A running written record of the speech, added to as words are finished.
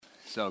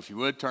So if you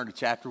would, turn to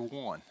chapter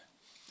 1.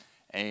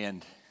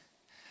 And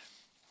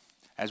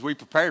as we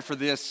prepare for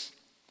this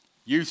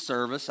youth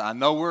service, I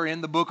know we're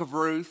in the book of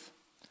Ruth.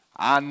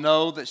 I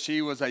know that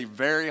she was a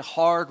very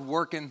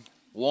hard-working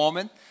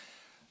woman,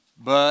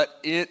 but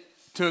it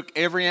took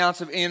every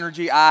ounce of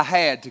energy I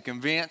had to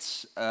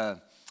convince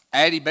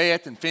Addie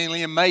Beth and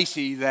Finley and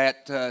Macy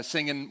that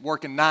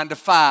working 9 to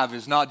 5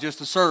 is not just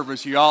a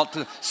service you ought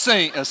to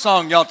sing, a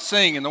song you ought to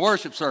sing in the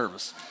worship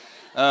service.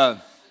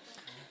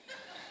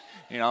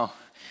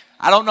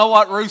 I don't know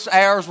what Ruth's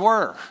hours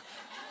were.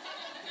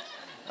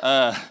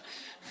 They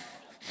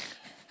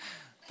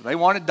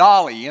wanted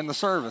Dolly in the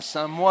service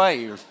some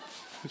way or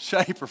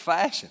shape or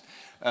fashion.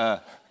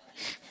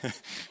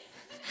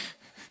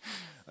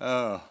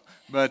 But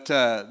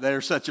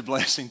they're such a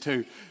blessing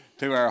to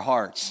our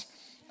hearts.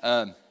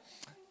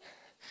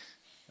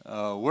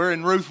 We're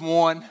in Ruth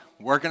 1,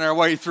 working our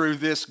way through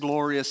this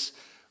glorious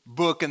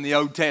book in the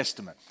Old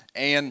Testament.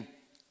 And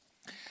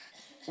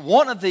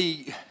one of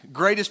the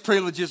greatest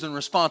privileges and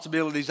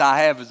responsibilities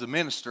I have as a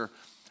minister,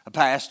 a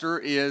pastor,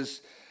 is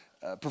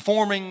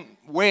performing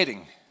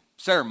wedding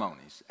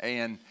ceremonies.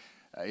 And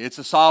it's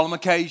a solemn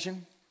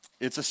occasion.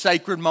 It's a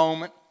sacred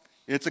moment.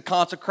 It's a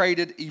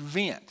consecrated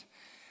event.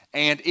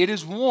 And it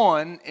is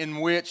one in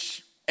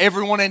which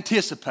everyone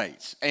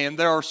anticipates. And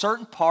there are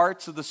certain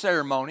parts of the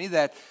ceremony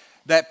that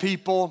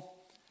people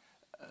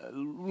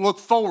look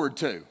forward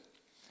to.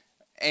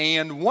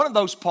 And one of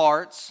those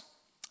parts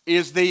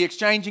is the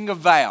exchanging of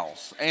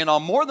vows. And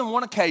on more than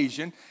one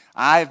occasion,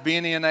 I have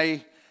been in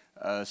a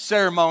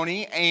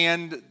ceremony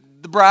and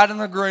the bride and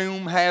the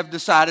groom have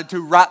decided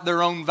to write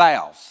their own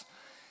vows.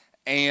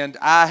 And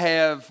I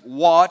have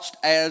watched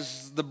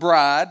as the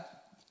bride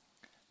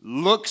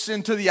looks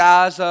into the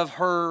eyes of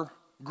her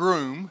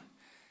groom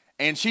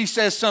and she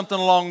says something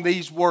along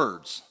these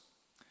words: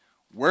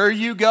 "Where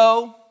you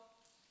go,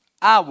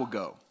 I will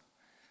go.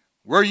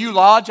 Where you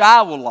lodge,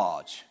 I will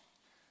lodge.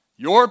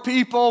 Your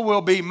people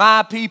will be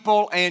my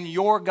people, and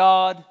your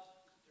God,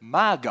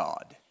 my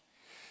God."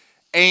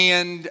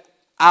 And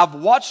I've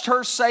watched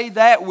her say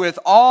that with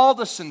all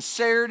the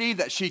sincerity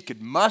that she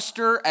could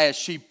muster as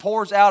she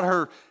pours out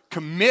her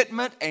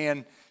commitment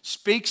and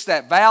speaks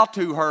that vow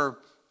to her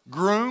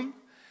groom.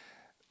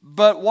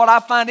 But what I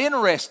find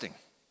interesting,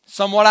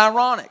 somewhat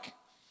ironic,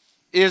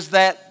 is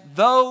that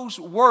those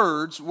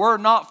words were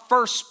not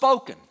first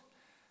spoken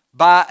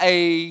by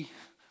a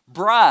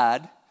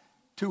bride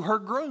to her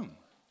groom.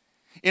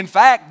 In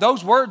fact,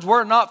 those words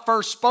were not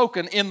first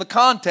spoken in the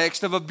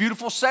context of a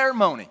beautiful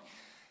ceremony.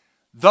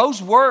 Those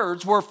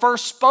words were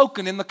first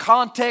spoken in the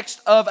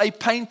context of a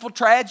painful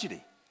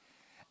tragedy.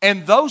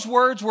 And those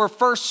words were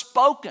first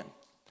spoken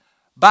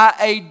by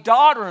a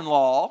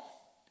daughter-in-law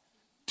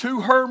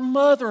to her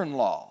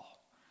mother-in-law.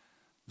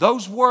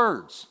 Those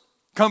words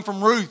come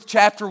from Ruth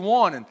chapter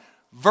 1 and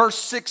verse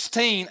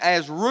 16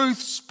 as Ruth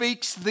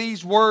speaks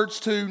these words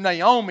to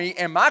Naomi.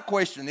 And my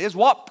question is,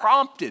 what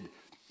prompted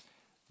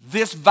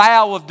this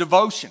vow of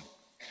devotion?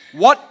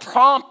 What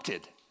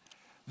prompted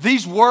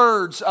these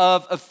words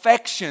of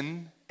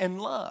affection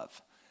and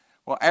love?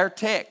 Well, our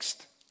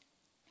text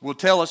will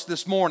tell us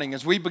this morning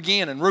as we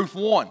begin in Ruth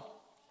 1,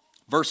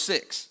 verse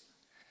 6.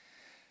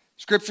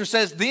 Scripture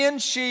says, "Then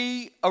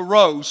she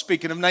arose,"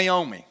 speaking of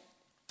Naomi,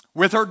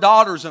 "with her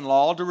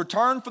daughters-in-law to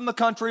return from the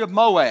country of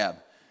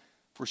Moab.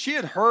 For she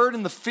had heard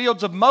in the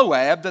fields of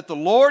Moab that the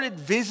Lord had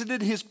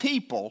visited his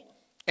people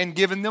and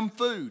given them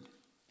food.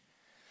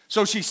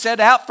 So she set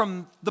out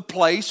from the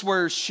place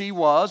where she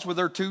was with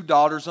her 2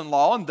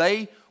 daughters-in-law, and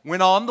they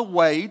went on the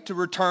way to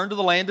return to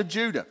the land of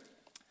Judah.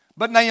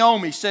 But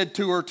Naomi said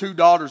to her 2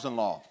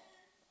 daughters-in-law,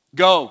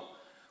 'Go,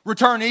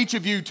 return each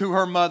of you to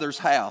her mother's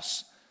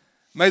house.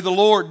 May the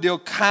Lord deal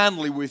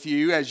kindly with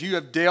you as you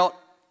have dealt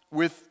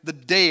with the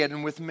dead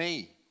and with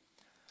me.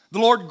 The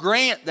Lord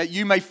grant that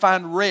you may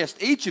find rest,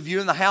 each of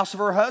you in the house of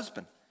her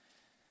husband.'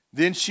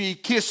 Then she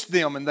kissed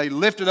them, and they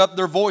lifted up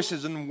their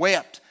voices and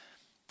wept.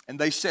 And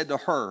they said to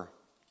her,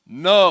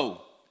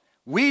 'No,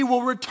 we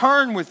will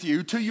return with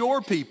you to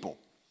your people.'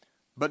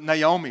 But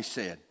Naomi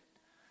said,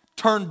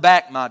 'Turn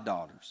back, my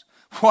daughters.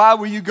 Why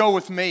will you go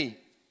with me?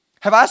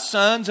 Have I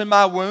sons in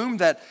my womb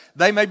that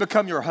they may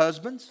become your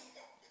husbands?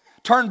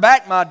 Turn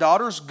back, my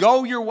daughters,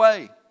 go your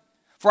way.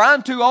 For I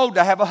am too old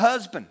to have a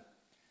husband.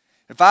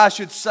 If I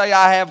should say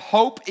I have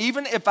hope,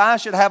 even if I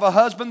should have a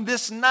husband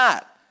this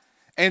night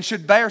and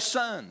should bear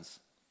sons,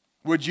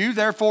 would you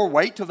therefore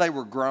wait till they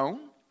were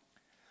grown?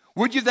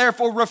 Would you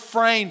therefore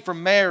refrain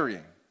from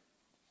marrying?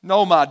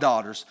 No, my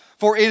daughters,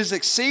 for it is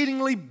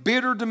exceedingly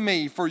bitter to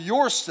me for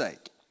your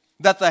sake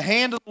that the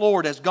hand of the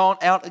Lord has gone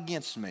out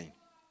against me.'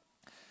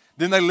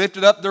 Then they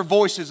lifted up their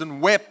voices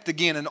and wept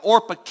again, and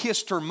Orpah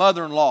kissed her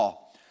mother-in-law.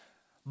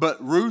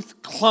 But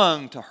Ruth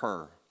clung to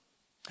her,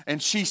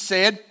 and she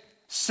said,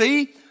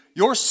 'See,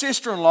 your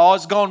sister-in-law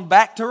has gone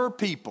back to her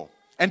people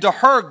and to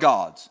her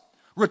gods.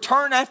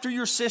 Return after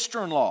your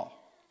sister-in-law.'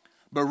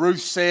 But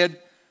Ruth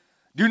said,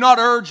 'Do not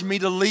urge me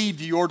to leave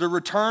you or to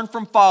return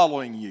from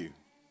following you.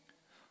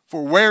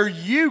 For where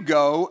you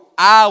go,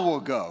 I will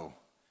go,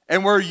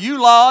 and where you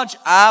lodge,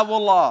 I will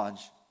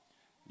lodge.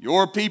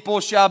 Your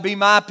people shall be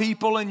my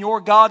people, and your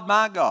God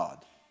my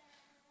God.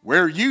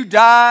 Where you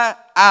die,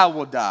 I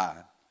will die,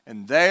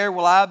 and there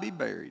will I be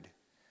buried.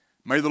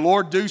 May the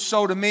Lord do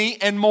so to me,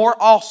 and more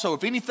also,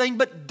 if anything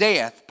but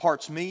death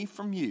parts me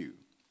from you."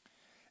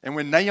 And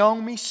when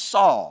Naomi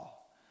saw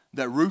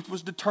that Ruth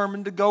was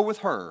determined to go with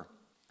her,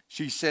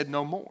 she said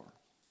no more.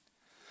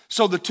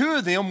 So the two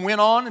of them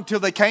went on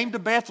until they came to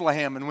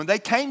Bethlehem. And when they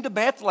came to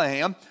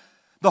Bethlehem,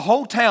 the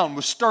whole town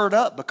was stirred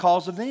up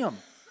because of them.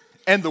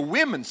 And the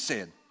women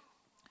said,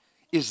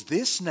 "Is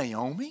this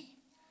Naomi?"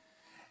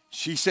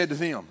 She said to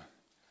them,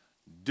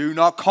 "Do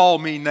not call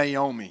me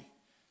Naomi.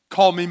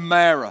 Call me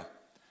Mara.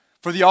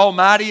 For the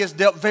Almighty has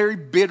dealt very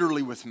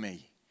bitterly with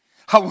me.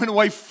 I went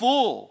away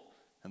full,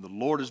 and the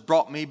Lord has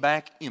brought me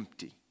back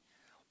empty.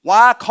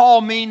 Why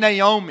call me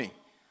Naomi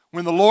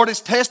when the Lord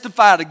has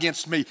testified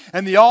against me,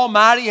 and the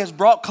Almighty has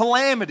brought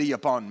calamity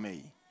upon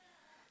me?"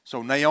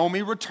 So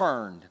Naomi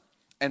returned,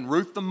 and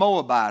Ruth the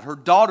Moabite, her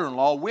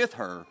daughter-in-law, with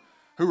her,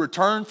 who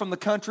returned from the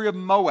country of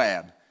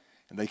Moab.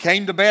 And they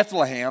came to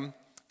Bethlehem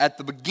at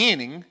the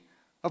beginning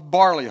of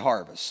barley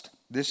harvest.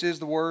 This is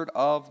the word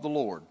of the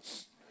Lord.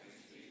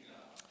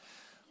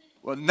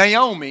 Well,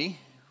 Naomi,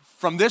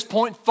 from this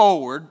point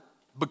forward,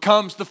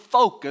 becomes the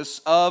focus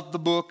of the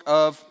book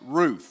of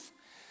Ruth.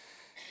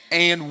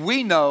 And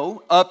we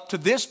know up to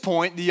this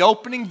point, the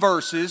opening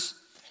verses,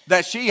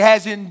 that she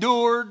has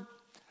endured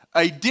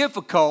a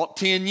difficult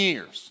 10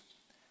 years.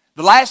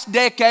 The last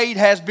decade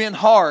has been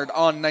hard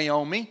on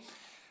Naomi.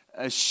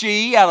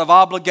 She, out of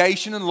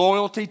obligation and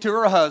loyalty to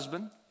her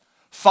husband,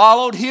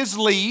 followed his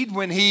lead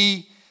when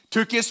he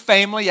took his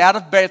family out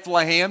of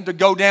Bethlehem to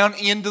go down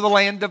into the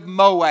land of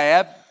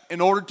Moab in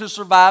order to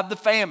survive the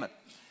famine.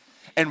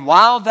 And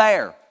while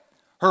there,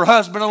 her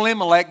husband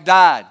Elimelech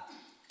died.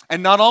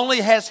 And not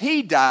only has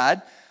he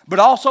died, but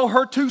also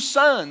her two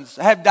sons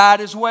have died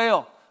as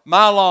well,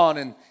 Mahlon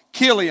and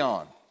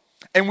Chilion.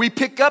 And we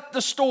pick up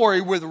the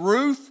story with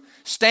Ruth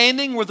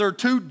standing with her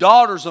two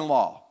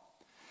daughters-in-law,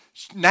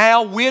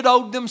 now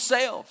widowed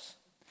themselves.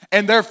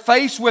 And they're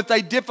faced with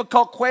a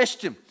difficult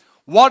question.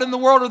 What in the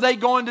world are they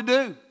going to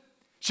do?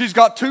 She's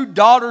got two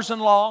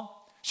daughters-in-law.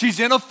 She's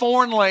in a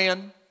foreign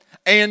land.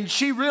 And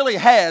she really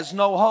has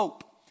no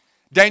hope.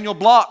 Daniel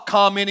Block,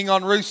 commenting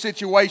on Ruth's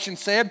situation,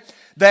 said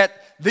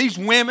that these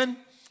women,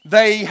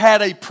 they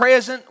had a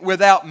present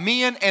without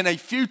men and a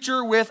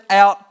future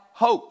without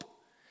hope.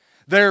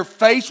 They're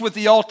faced with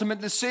the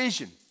ultimate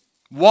decision.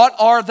 What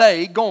are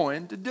they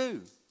going to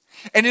do?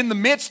 And in the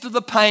midst of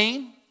the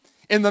pain,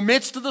 in the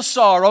midst of the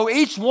sorrow,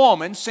 each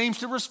woman seems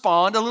to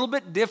respond a little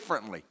bit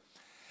differently.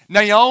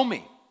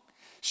 Naomi,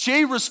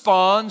 she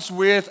responds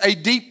with a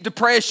deep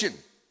depression.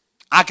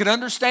 I can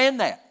understand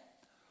that.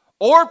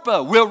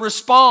 Orpah will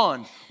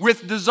respond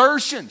with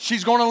desertion.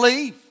 She's going to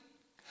leave.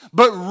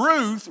 But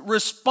Ruth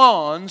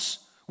responds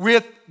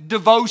with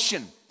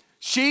devotion.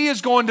 She is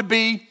going to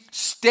be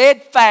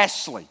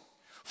steadfastly,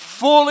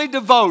 fully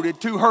devoted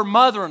to her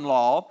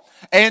mother-in-law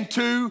and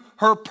to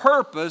her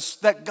purpose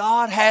that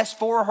God has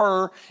for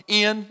her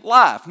in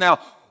life. Now,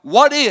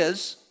 what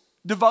is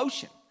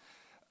devotion?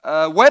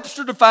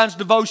 Webster defines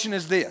devotion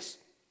as this: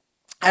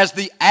 as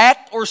the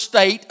act or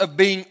state of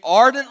being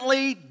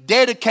ardently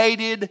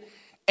dedicated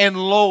and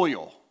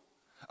loyal.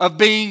 Of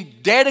being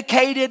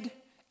dedicated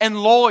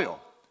and loyal.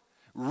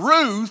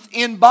 Ruth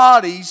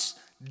embodies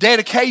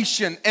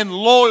dedication and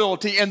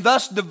loyalty and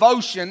thus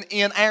devotion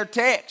in our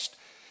text.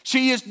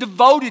 She is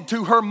devoted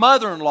to her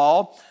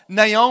mother-in-law,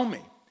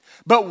 Naomi.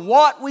 But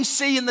what we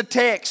see in the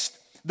text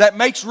that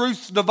makes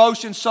Ruth's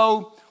devotion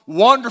so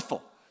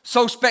wonderful,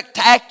 so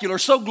spectacular,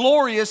 so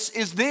glorious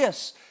is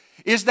this,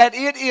 is that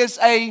it is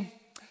a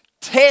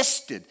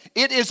tested,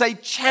 it is a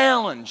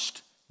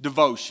challenged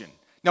devotion.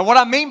 Now what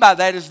I mean by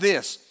that is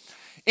this: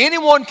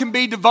 anyone can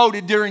be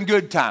devoted during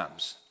good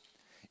times.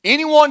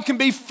 Anyone can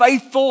be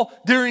faithful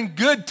during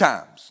good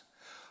times.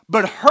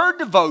 But her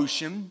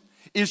devotion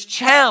is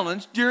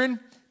challenged during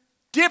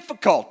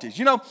difficulties.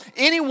 You know,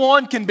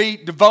 anyone can be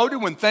devoted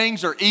when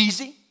things are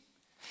easy.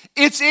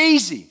 It's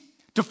easy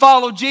to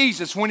follow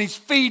Jesus when he's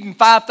feeding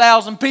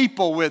 5,000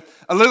 people with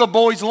a little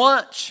boy's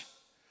lunch.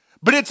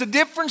 But it's a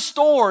different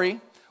story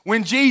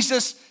when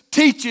Jesus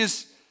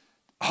teaches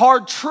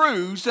hard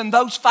truths and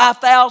those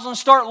 5,000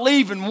 start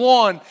leaving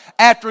one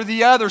after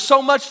the other,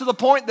 so much to the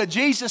point that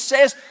Jesus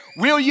says,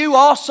 "Will you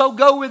also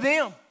go with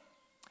them?"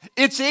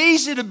 It's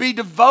easy to be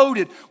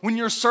devoted when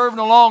you're serving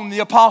along the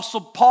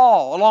Apostle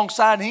Paul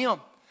alongside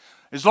him.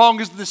 As long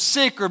as the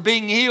sick are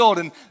being healed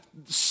and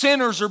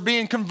sinners are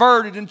being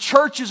converted and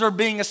churches are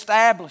being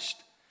established.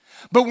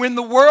 But when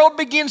the world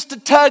begins to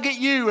tug at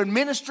you and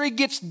ministry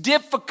gets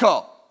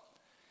difficult,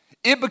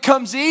 it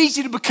becomes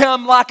easy to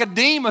become like a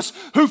Demas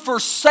who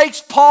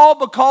forsakes Paul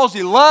because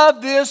he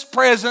loved this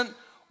present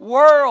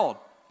world.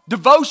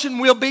 Devotion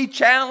will be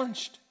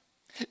challenged.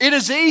 It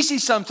is easy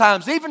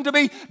sometimes even to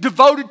be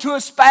devoted to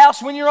a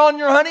spouse when you're on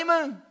your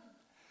honeymoon.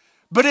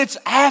 But it's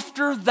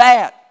after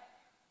that,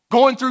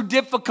 going through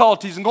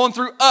difficulties and going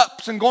through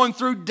ups and going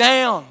through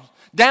down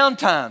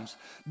times,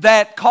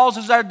 that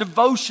causes our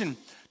devotion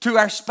to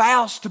our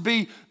spouse to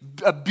be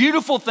a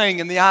beautiful thing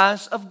in the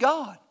eyes of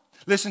God.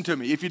 Listen to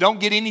me. If you don't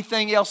get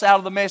anything else out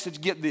of the message,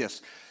 get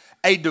this.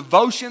 A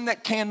devotion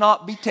that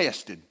cannot be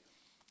tested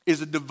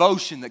is a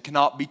devotion that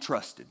cannot be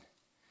trusted.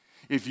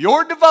 If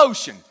your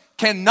devotion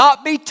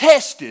cannot be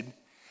tested,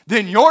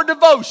 then your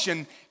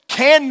devotion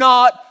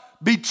cannot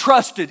be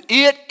trusted.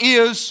 It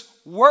is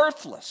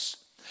worthless.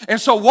 And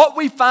so what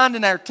we find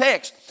in our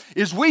text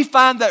is we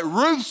find that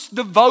Ruth's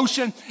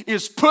devotion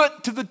is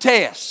put to the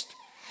test,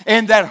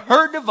 and that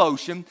her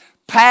devotion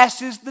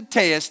passes the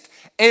test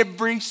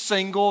every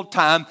single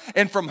time.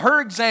 And from her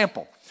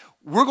example,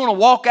 we're going to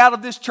walk out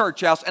of this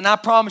church house, and I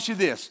promise you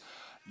this,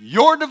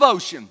 your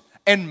devotion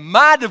and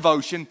my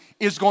devotion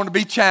is going to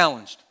be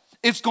challenged.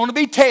 It's going to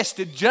be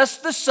tested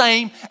just the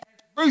same as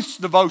Ruth's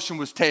devotion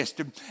was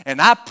tested.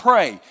 And I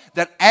pray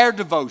that our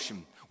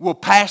devotion will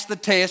pass the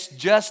test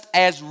just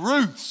as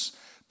Ruth's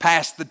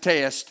passed the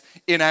test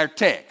in our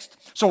text.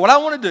 So what I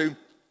want to do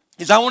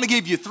is I want to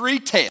give you 3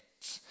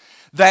 tests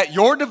that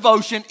your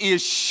devotion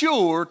is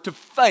sure to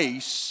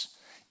face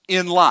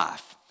in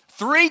life.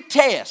 3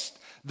 tests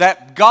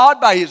that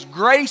God, by His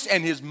grace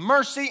and His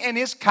mercy and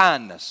His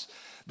kindness,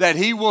 that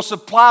He will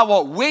supply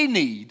what we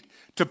need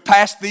to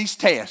pass these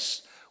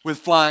tests with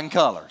flying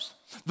colors.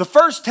 The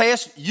first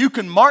test you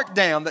can mark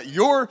down that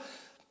your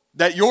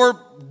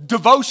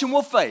devotion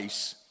will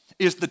face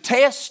is the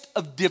test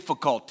of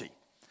difficulty.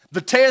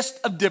 The test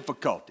of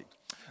difficulty.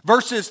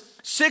 Verses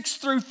 6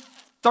 through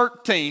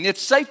 13,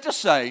 it's safe to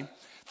say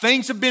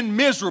things have been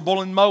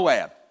miserable in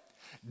Moab.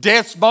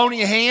 Death's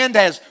bony hand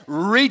has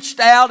reached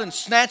out and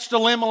snatched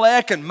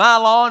Elimelech and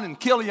Mahlon and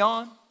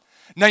Chilion.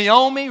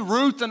 Naomi,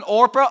 Ruth, and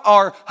Orpah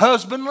are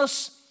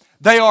husbandless.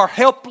 They are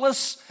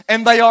helpless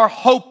and they are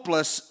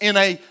hopeless in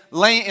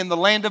the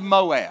land of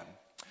Moab.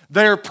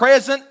 Their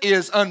present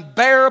is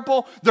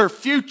unbearable. Their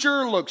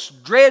future looks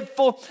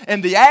dreadful.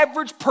 And the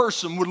average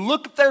person would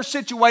look at their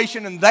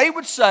situation and they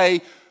would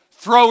say,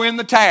 throw in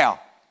the towel.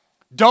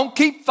 Don't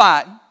keep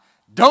fighting.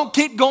 Don't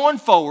keep going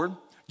forward.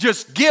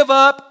 Just give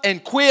up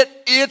and quit.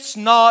 It's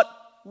not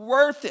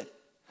worth it.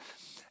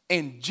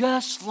 And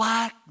just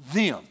like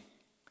them,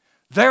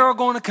 there are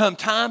going to come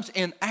times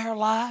in our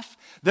life,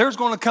 there's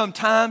going to come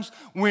times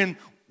when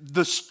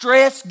the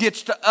stress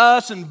gets to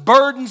us and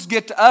burdens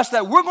get to us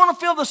that we're going to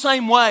feel the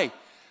same way.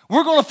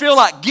 We're going to feel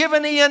like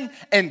giving in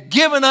and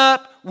giving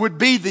up would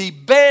be the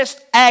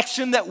best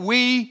action that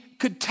we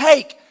could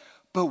take.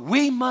 But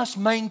we must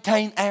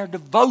maintain our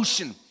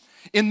devotion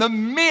in the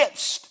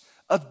midst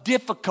of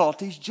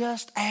difficulties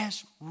just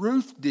as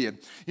Ruth did.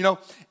 You know,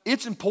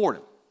 it's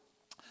important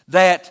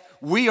that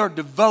we are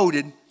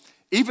devoted,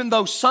 even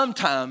though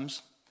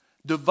sometimes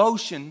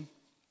devotion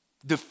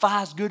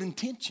defies good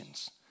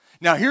intentions.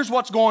 Now, here's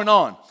what's going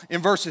on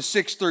in verses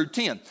 6 through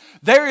 10.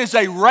 There is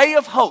a ray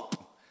of hope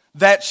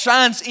that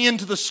shines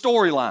into the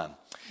storyline.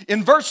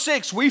 In verse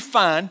 6, we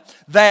find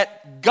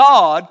that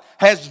God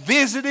has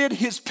visited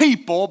His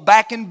people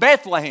back in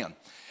Bethlehem.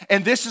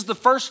 And this is the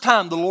first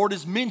time the Lord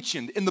is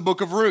mentioned in the book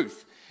of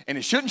Ruth. And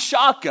it shouldn't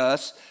shock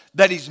us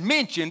that He's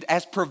mentioned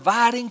as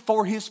providing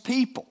for His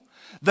people.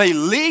 They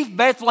leave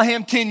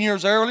Bethlehem 10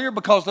 years earlier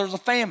because there's a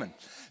famine.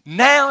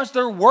 Now, as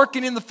they're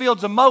working in the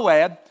fields of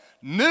Moab,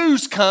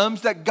 news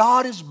comes that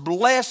God has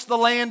blessed the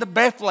land of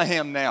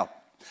Bethlehem now.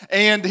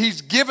 And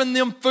He's given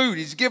them food.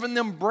 He's given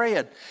them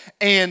bread.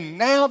 And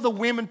now the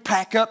women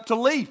pack up to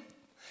leave.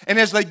 And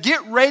as they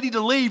get ready to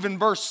leave in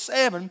verse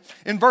 7,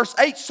 in verse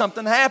 8,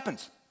 something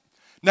happens.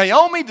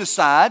 Naomi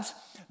decides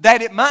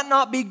that it might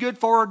not be good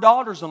for her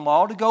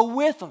daughters-in-law to go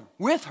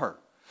with her.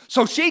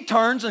 So she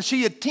turns and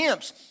she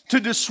attempts to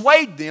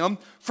dissuade them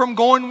from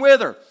going with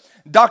her.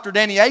 Dr.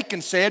 Danny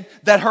Aiken said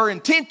that her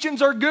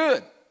intentions are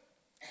good,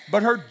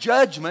 but her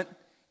judgment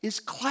is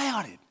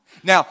clouded.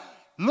 Now,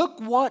 look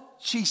what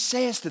she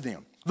says to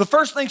them. The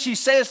first thing she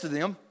says to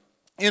them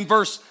in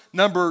verse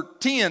number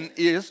 10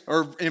 is,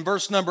 or in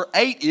verse number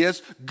 8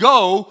 is,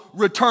 go,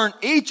 return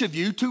each of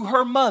you to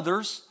her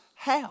mother's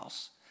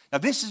house. Now,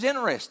 this is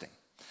interesting.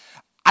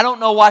 I don't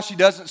know why she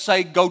doesn't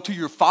say go to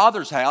your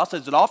father's house,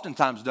 as it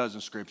oftentimes does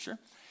in Scripture.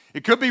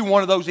 It could be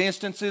one of those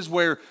instances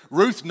where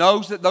Ruth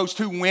knows that those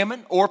two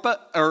women,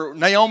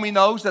 Naomi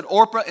knows that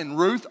Orpah and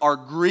Ruth are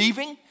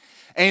grieving.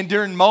 And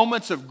during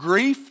moments of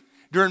grief,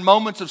 during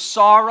moments of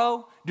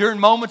sorrow, during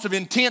moments of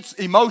intense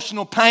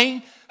emotional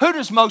pain, who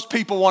does most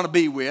people want to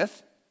be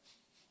with?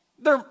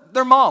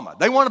 Their mama.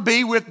 They want to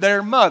be with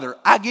their mother.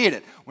 I get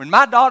it. When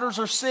my daughters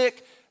are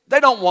sick, they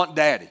don't want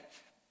daddy.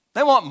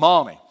 They want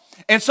mommy.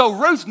 And so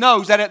Ruth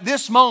knows that at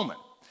this moment,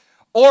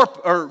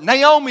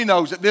 Naomi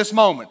knows at this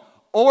moment,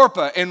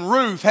 Orpah and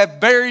Ruth have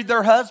buried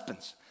their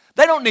husbands.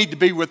 They don't need to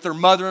be with their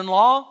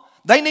mother-in-law.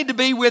 They need to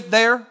be with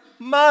their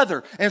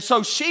mother. And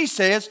so she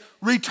says,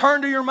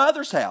 return to your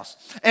mother's house.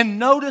 And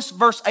notice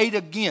verse 8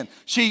 again.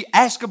 She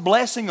asks a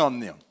blessing on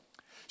them.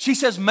 She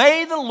says,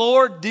 may the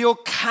Lord deal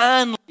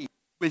kindly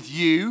with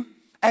you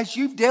as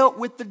you've dealt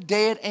with the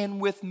dead and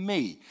with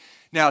me.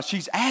 Now,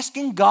 she's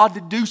asking God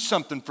to do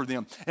something for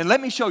them. And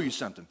let me show you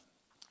something.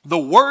 The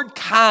word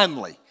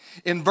kindly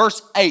in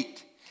verse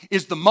 8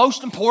 is the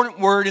most important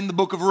word in the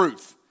book of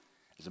Ruth.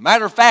 As a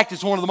matter of fact,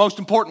 it's one of the most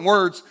important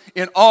words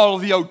in all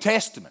of the Old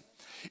Testament.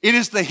 It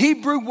is the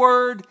Hebrew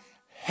word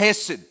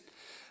hesed.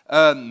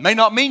 May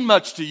not mean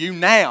much to you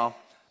now,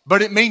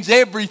 but it means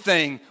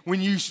everything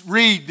when you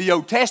read the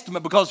Old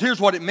Testament, because here's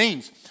what it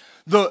means.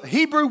 The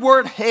Hebrew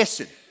word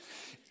hesed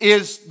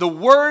is the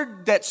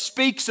word that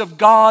speaks of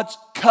God's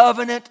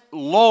covenant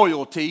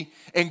loyalty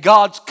and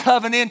God's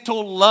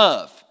covenantal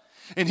love.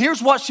 And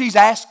here's what she's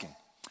asking.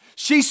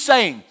 She's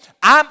saying,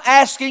 I'm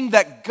asking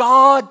that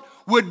God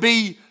would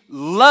be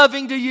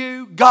loving to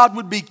you, God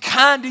would be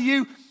kind to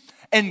you,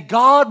 and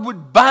God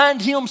would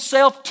bind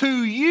himself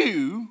to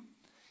you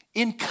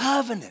in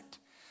covenant.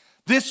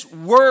 This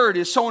word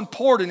is so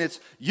important. It's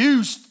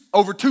used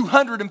over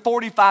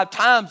 245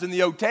 times in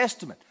the Old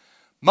Testament.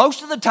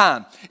 Most of the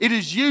time, it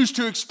is used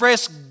to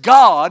express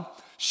God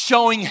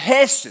showing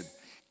hesed,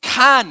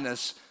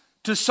 kindness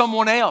to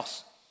someone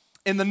else.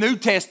 In the New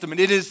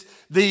Testament, it is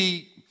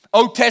the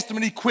Old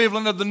Testament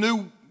equivalent of the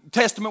New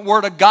Testament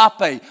word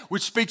agape,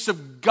 which speaks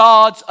of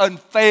God's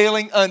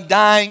unfailing,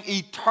 undying,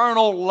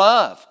 eternal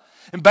love.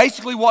 And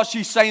basically what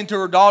she's saying to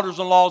her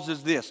daughters-in-law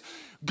is this: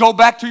 go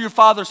back to your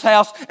father's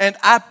house, and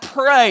I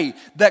pray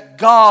that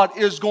God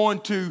is going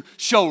to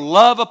show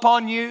love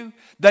upon you,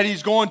 that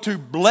he's going to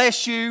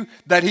bless you,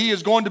 that he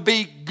is going to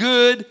be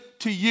good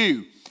to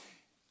you.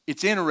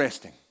 It's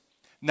interesting.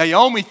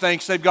 Naomi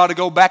thinks they've got to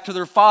go back to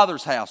their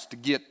father's house to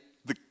get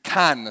the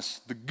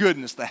kindness, the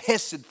goodness, the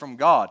hesed from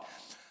God.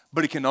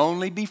 But it can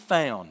only be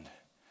found.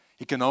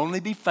 It can only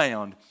be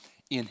found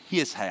in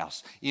his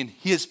house, in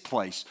his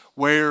place,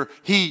 where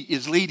he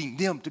is leading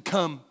them to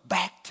come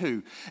back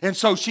to. And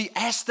so she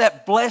asked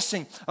that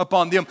blessing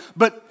upon them.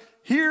 But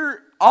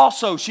here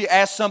also she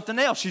asked something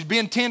else. She's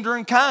being tender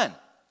and kind.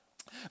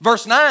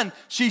 Verse 9,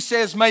 she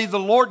says, may the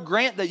Lord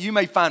grant that you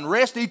may find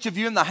rest, each of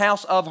you in the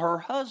house of her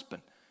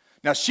husband.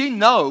 Now she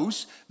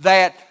knows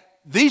that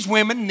these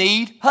women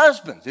need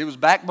husbands. It was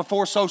back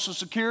before Social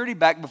Security,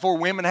 back before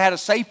women had a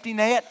safety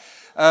net.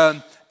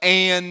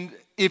 And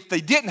if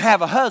they didn't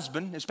have a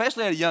husband,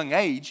 especially at a young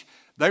age,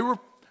 they were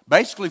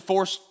basically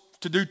forced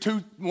to do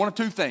one of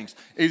two things.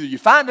 Either you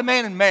find a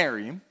man and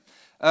marry him,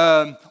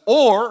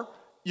 or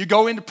you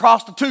go into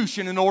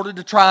prostitution in order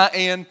to try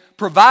and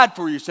provide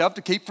for yourself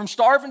to keep from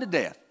starving to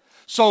death.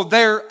 So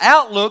their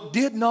outlook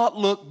did not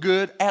look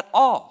good at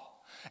all.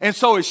 And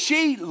so as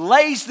she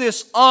lays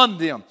this on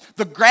them,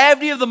 the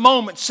gravity of the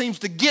moment seems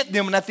to get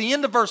them. And at the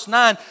end of verse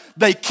 9,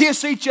 they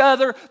kiss each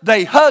other,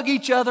 they hug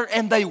each other,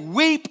 and they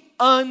weep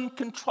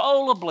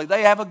uncontrollably.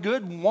 They have a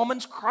good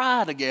woman's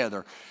cry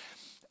together.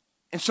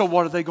 And so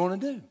what are they going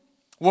to do?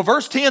 Well,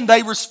 verse 10,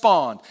 they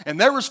respond. And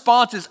their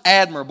response is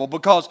admirable,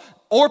 because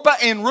Orpah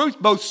and Ruth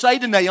both say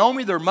to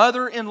Naomi, their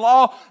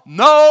mother-in-law,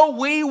 no,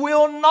 we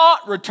will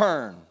not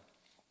return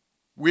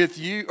with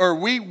you, or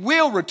we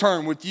will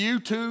return with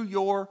you to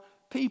your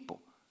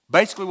people.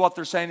 Basically what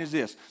they're saying is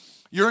this: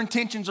 your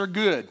intentions are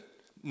good,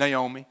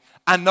 Naomi.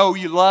 I know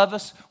you love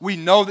us. We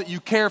know that you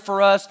care for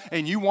us,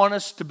 and you want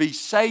us to be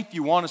safe.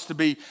 You want us to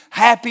be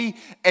happy.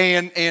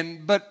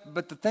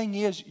 But the thing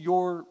is,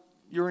 your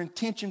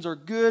intentions are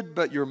good,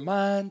 but your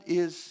mind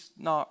is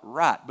not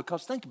right.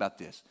 Because think about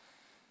this.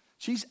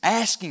 She's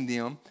asking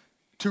them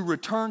to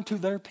return to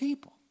their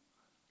people.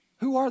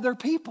 Who are their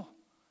people?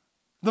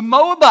 The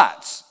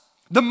Moabites.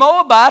 The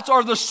Moabites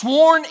are the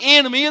sworn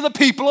enemy of the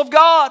people of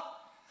God.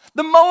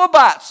 The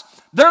Moabites,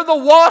 they're the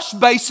wash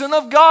basin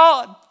of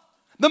God.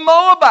 The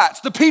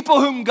Moabites, the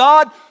people whom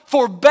God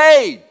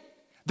forbade,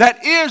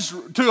 that is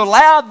to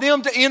allow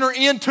them to enter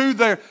into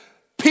the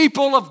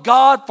people of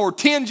God for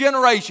 10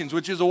 generations,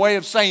 which is a way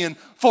of saying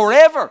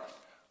forever.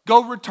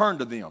 Go return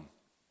to them.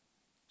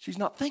 She's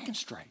not thinking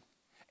straight.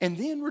 And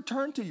then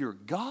return to your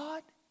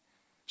God?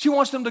 She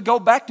wants them to go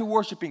back to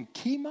worshiping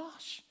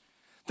Chemosh,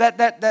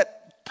 that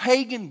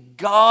pagan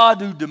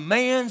god who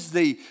demands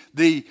the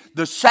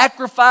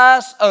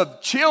sacrifice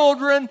of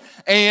children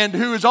and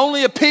who is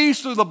only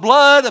appeased through the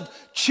blood of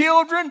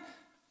children.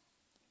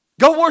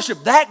 Go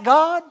worship that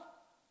God?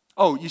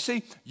 Oh, you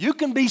see, you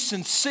can be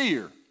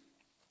sincere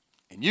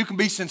and you can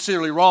be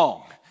sincerely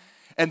wrong.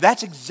 And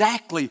that's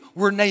exactly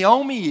where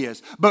Naomi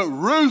is. But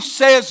Ruth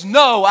says,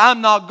 no, I'm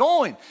not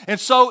going. And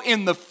so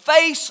in the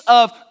face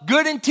of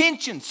good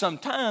intentions,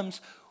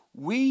 sometimes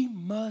we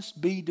must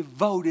be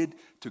devoted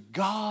to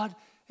God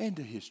and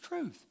to His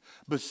truth.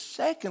 But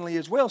secondly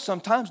as well,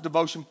 sometimes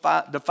devotion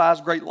defies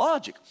great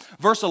logic.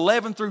 Verse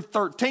 11 through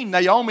 13,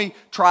 Naomi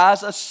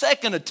tries a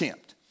second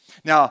attempt.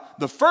 Now,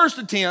 the first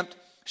attempt,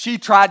 she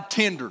tried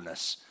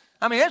tenderness.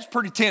 I mean, that's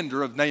pretty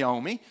tender of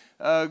Naomi.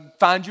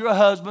 Find you a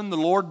husband, the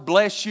Lord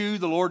bless you,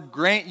 the Lord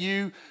grant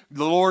you,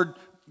 the Lord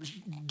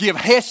give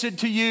hesed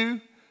to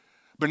you.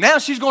 But now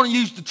she's going to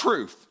use the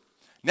truth.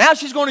 Now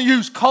she's going to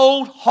use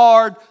cold,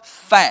 hard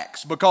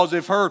facts, because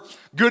if her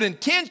good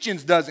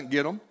intentions doesn't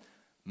get them,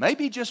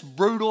 maybe just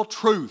brutal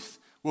truth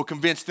will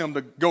convince them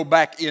to go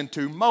back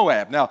into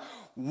Moab. Now,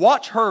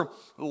 watch her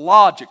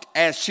logic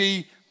as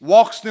she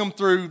walks them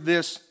through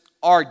this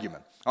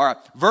argument. All right,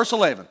 verse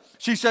 11.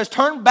 She says,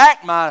 turn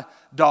back, my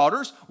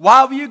daughters.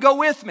 Why will you go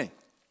with me?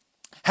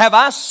 Have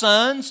I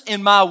sons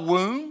in my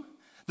womb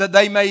that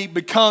they may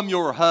become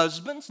your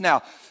husbands.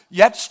 Now,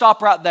 you have to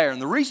stop right there.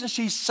 And the reason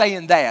she's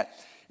saying that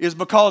is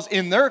because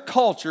in their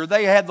culture,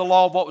 they had the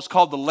law of what was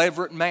called the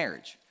levirate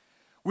marriage,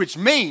 which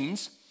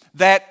means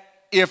that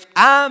if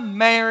I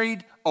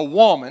married a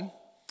woman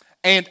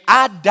and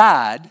I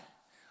died,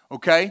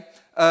 okay,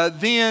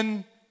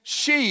 then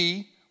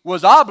she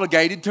was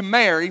obligated to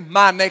marry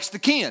my next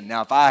of kin.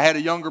 Now, if I had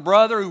a younger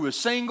brother who was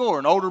single or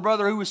an older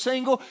brother who was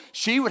single,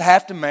 she would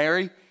have to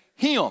marry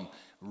him,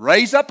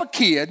 raise up a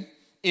kid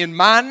in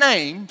my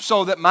name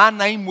so that my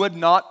name would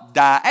not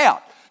die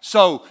out.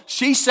 So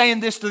she's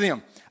saying this to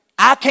them: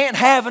 I can't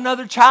have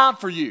another child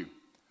for you.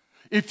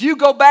 If you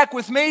go back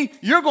with me,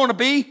 you're going to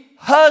be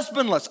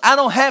husbandless. I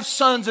don't have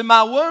sons in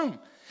my womb.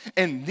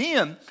 And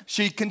then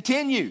she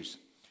continues.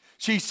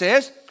 She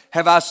says,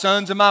 have I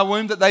sons in my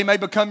womb that they may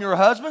become your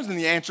husbands? And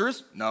the answer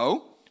is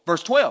no.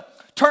 Verse 12,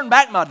 turn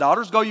back, my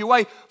daughters, go your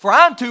way, for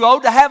I'm too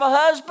old to have a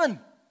husband.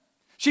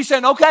 She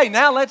said, okay,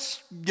 now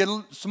let's get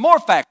some more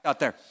facts out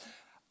there.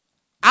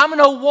 I'm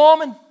an old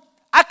woman.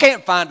 I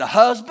can't find a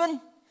husband.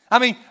 I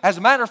mean, as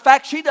a matter of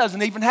fact, she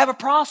doesn't even have a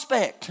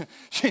prospect.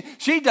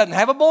 She doesn't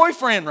have a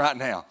boyfriend right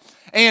now.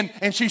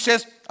 And she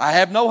says, I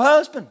have no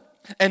husband.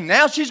 And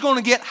now she's going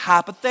to get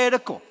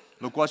hypothetical.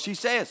 Look what she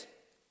says.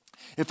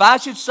 If I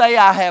should say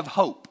I have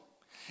hope,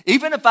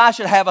 even if I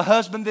should have a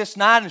husband this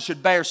night and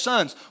should bear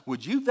sons,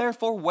 would you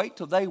therefore wait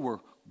till they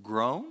were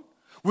grown?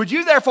 Would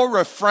you therefore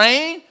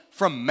refrain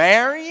from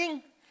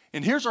marrying?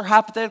 And here's her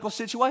hypothetical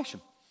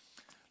situation.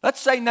 Let's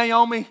say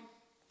Naomi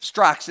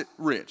strikes it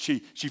rich.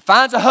 She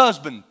finds a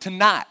husband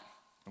tonight,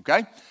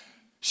 okay?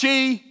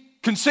 She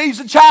conceives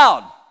a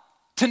child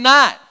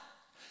tonight.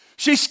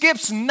 She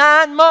skips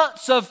 9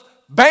 months of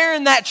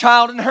bearing that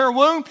child in her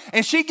womb,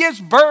 and she gives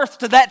birth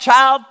to that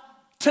child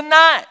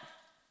tonight.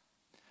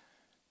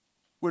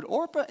 Would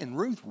Orpah and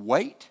Ruth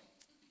wait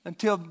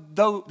until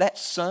that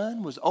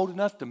son was old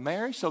enough to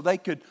marry so they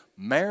could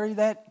marry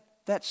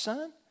that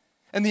son?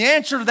 And the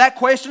answer to that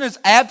question is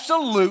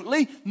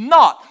absolutely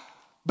not.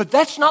 But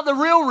that's not the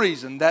real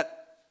reason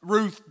that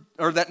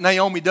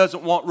Naomi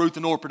doesn't want Ruth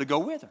and Orpah to go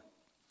with her.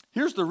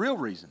 Here's the real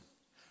reason.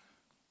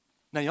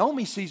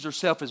 Naomi sees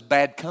herself as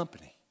bad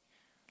company.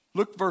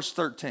 Look verse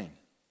 13.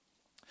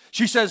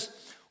 She says,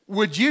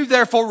 would you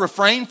therefore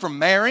refrain from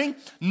marrying?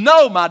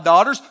 No, my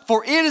daughters,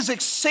 for it is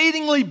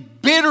exceedingly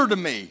bitter to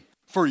me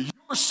for your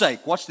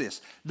sake, watch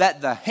this,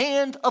 that the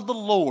hand of the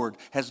Lord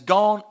has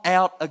gone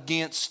out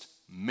against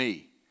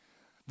me.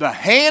 The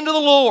hand of the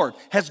Lord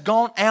has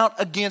gone out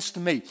against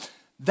me.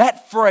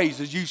 That phrase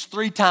is used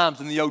 3 times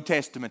in the Old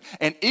Testament.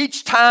 And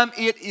each time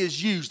it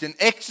is used in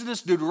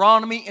Exodus,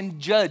 Deuteronomy, and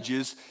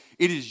Judges,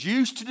 it is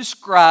used to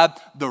describe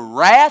the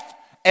wrath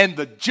and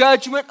the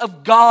judgment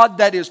of God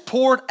that is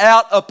poured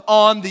out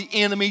upon the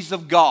enemies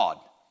of God.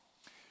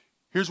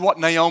 Here's what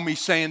Naomi's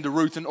saying to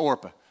Ruth and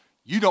Orpah.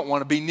 You don't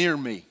want to be near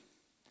me.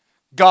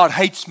 God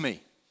hates me.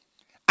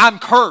 I'm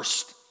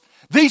cursed.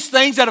 These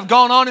things that have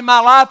gone on in my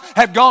life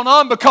have gone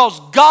on because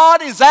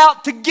God is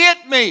out to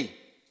get me.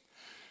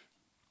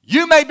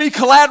 You may be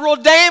collateral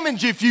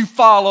damage if you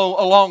follow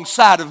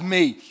alongside of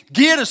me.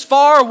 Get as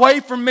far away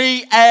from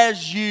me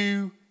as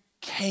you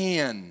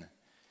can.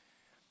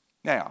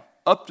 Now,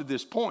 up to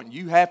this point,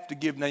 you have to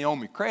give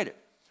Naomi credit.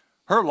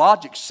 Her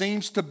logic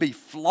seems to be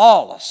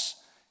flawless.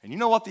 And you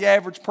know what the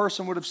average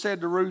person would have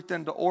said to Ruth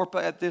and to Orpah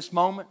at this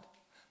moment?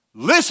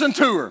 Listen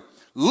to her.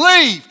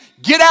 Leave.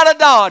 Get out of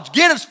Dodge.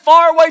 Get as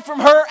far away from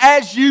her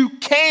as you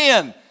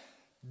can.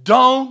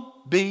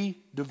 Don't be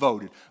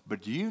devoted.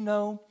 But do you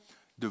know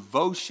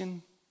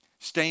devotion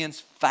stands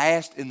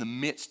fast in the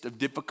midst of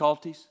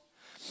difficulties?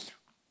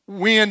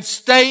 When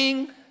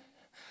staying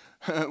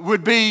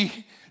would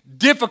be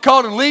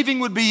difficult and leaving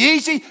would be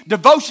easy,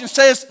 devotion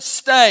says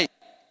stay.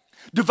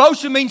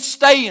 Devotion means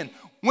staying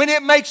when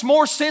it makes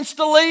more sense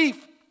to leave.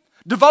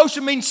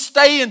 Devotion means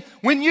staying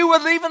when you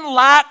would even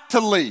like to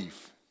leave.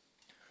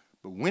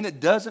 But when it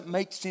doesn't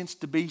make sense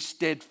to be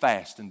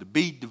steadfast and to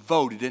be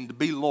devoted and to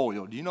be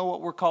loyal, do you know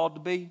what we're called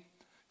to be?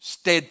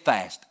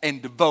 Steadfast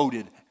and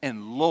devoted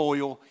and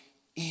loyal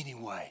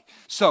anyway.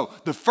 So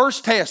the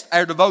first test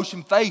our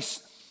devotion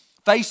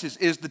faces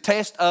is the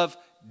test of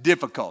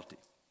difficulty.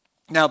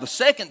 Now the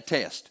second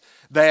test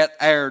that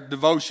our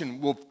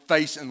devotion will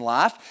face in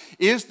life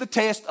is the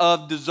test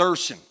of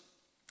desertion.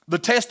 The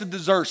test of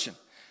desertion.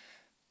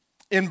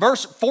 In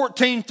verse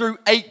 14 through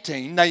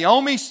 18,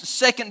 Naomi's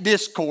second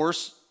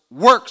discourse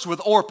works with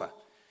Orpah.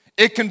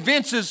 It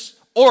convinces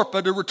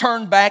Orpah to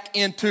return back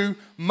into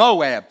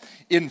Moab.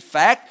 In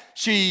fact,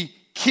 she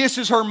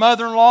kisses her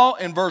mother-in-law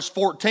in verse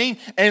 14,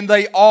 and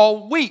they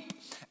all weep.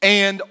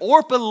 And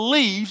Orpah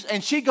leaves,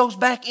 and she goes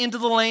back into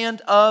the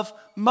land of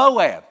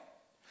Moab.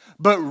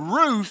 But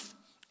Ruth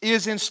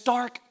is in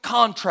stark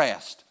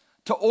contrast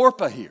to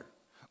Orpah here.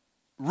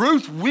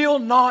 Ruth will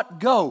not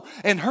go,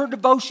 and her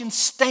devotion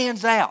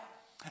stands out.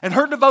 And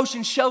her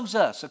devotion shows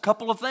us a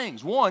couple of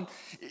things. One,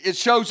 it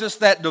shows us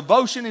that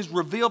devotion is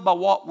revealed by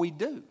what we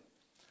do.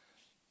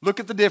 Look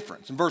at the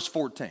difference in verse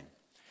 14.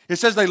 It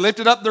says they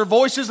lifted up their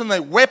voices and they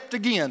wept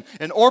again.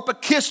 And Orpah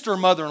kissed her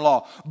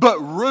mother-in-law. But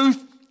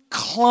Ruth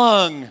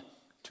clung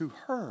to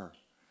her.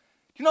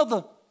 You know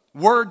the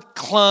word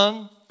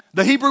clung?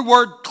 The Hebrew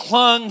word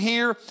clung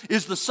here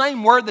is the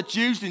same word that's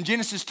used in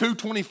Genesis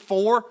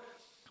 2:24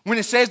 when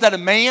it says that a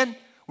man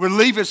would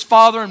leave his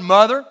father and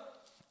mother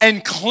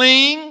and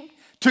cling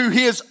to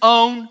his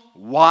own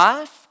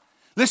wife.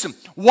 Listen,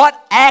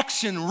 what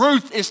action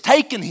Ruth is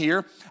taking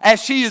here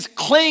as she is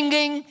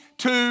clinging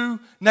to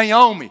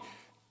Naomi?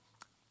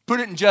 Put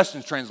it in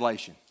Justin's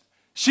translation.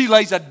 She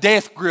lays a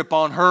death grip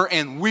on her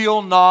and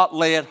will not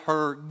let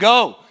her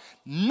go.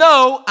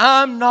 No,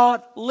 I'm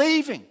not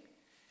leaving.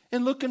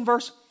 And look in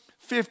verse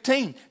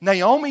 15.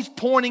 Naomi's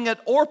pointing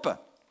at Orpah.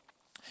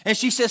 And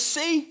she says,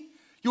 see,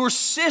 your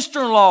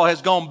sister-in-law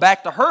has gone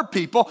back to her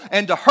people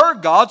and to her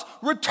gods.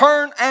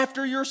 Return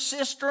after your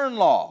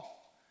sister-in-law.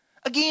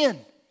 Again,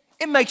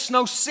 it makes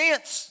no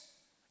sense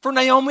for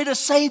Naomi to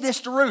say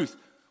this to Ruth.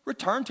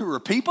 Return to her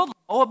people, the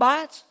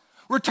Moabites?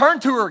 Return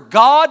to her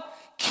God,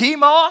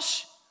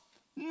 Chemosh?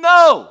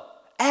 No,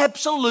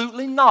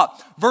 absolutely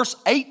not. Verse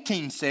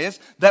 18 says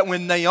that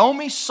when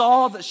Naomi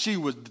saw that she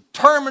was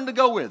determined to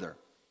go with her,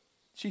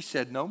 she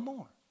said no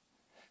more.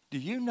 Do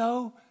you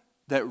know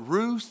that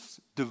Ruth's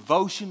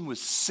devotion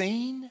was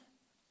seen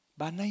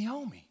by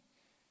Naomi?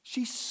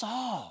 She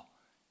saw.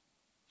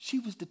 She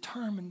was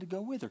determined to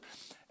go with her.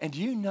 And do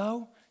you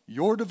know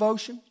your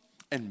devotion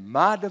and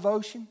my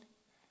devotion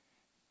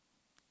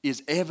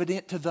is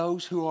evident to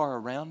those who are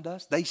around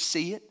us? They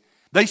see it.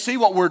 They see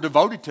what we're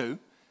devoted to.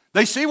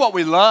 They see what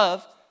we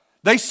love.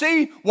 They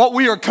see what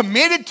we are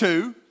committed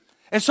to.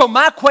 And so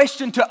my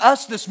question to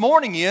us this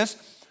morning is,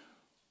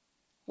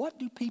 what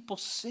do people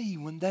see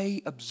when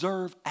they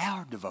observe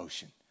our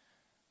devotion?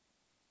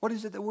 What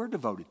is it that we're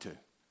devoted to?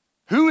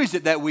 Who is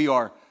it that we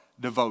are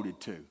devoted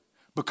to?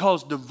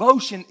 Because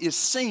devotion is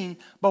seen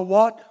by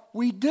what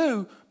we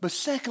do, but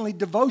secondly,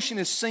 devotion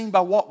is seen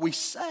by what we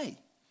say.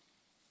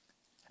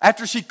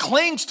 After she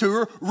clings to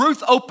her,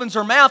 Ruth opens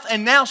her mouth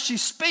and now she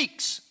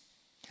speaks.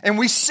 And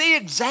we see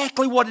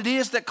exactly what it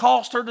is that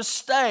caused her to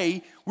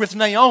stay with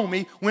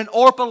Naomi when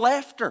Orpah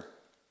left her.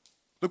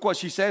 Look what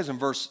she says in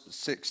verse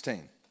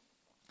 16.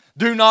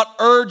 Do not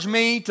urge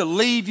me to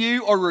leave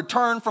you or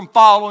return from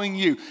following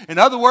you. In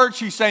other words,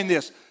 she's saying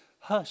this,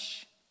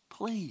 hush,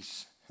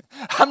 please.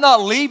 I'm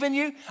not leaving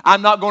you.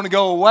 I'm not going to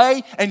go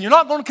away. And you're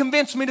not going to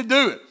convince me to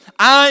do it.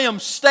 I am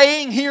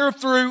staying here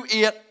through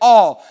it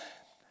all.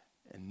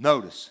 And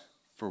notice,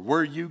 for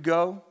where you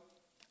go,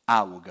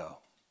 I will go.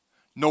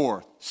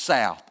 North,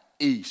 south,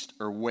 east,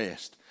 or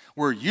west.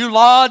 Where you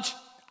lodge,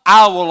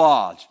 I will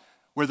lodge.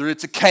 Whether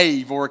it's a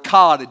cave or a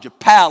cottage, a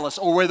palace,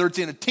 or whether it's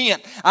in a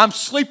tent, I'm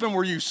sleeping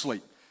where you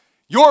sleep.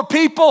 Your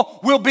people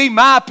will be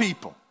my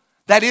people.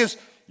 That is,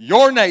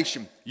 your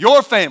nation,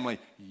 your family,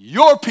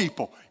 your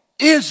people.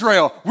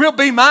 Israel will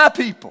be my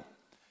people.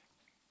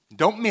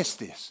 Don't miss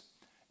this.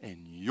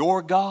 And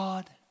your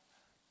God,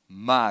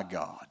 my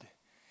God.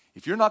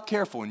 If you're not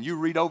careful and you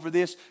read over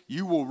this,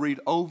 you will read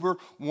over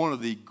one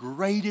of the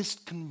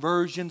greatest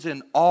conversions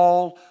in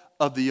all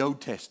of the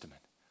Old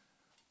Testament.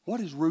 What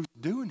is Ruth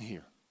doing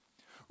here?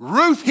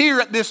 Ruth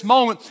here at this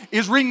moment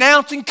is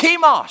renouncing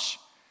Chemosh.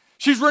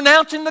 She's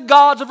renouncing the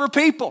gods of her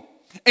people.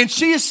 And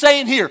she is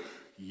saying here,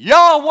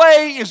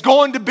 Yahweh is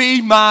going to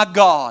be my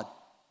God.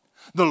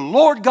 The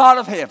Lord God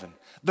of heaven,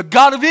 the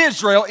God of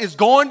Israel is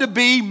going to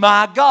be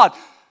my God.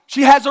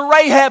 She has a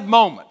Rahab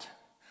moment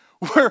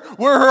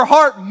where her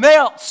heart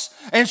melts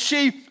and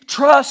she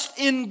trusts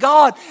in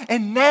God.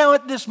 And now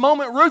at this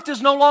moment, Ruth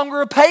is no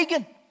longer a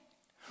pagan.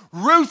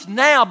 Ruth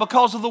now,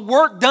 because of the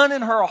work done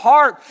in her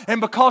heart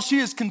and because she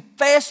has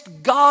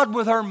confessed God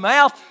with her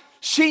mouth,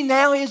 she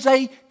now is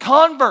a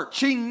convert.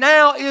 She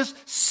now is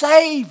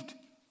saved.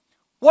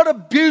 What a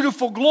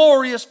beautiful,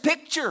 glorious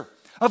picture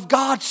of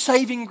God's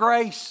saving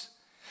grace.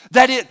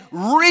 That it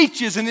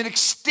reaches and it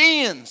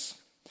extends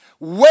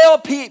well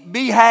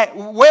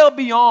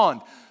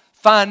beyond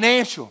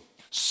financial,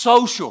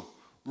 social,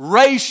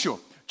 racial,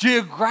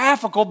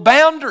 geographical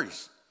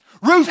boundaries.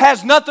 Ruth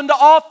has nothing to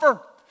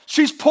offer.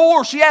 She's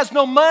poor. She has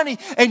no money.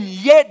 And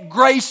yet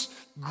grace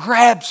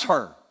grabs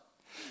her.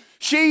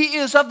 She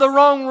is of the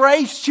wrong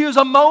race. She is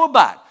a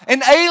Moabite,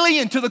 an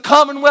alien to the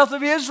commonwealth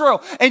of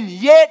Israel. And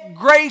yet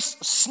grace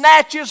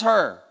snatches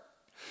her.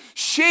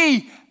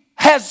 She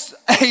has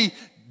a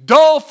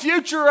dull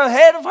future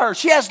ahead of her.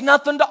 She has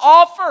nothing to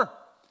offer.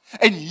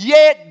 And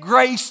yet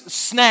grace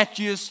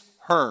snatches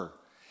her.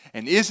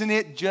 And isn't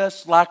it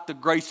just like the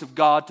grace of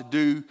God to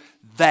do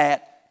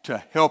that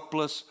to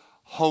helpless,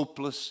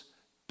 hopeless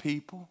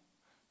people?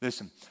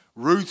 Listen,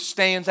 Ruth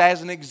stands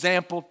as an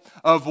example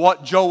of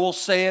what Joel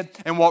said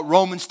and what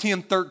Romans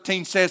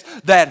 10:13 says,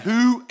 that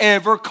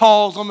whoever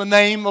calls on the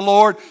name of the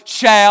Lord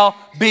shall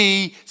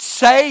be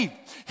saved.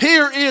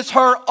 Here is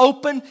her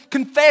open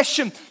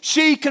confession.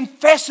 She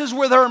confesses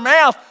with her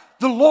mouth,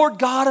 the Lord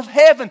God of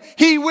heaven,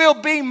 He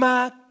will be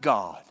my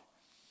God.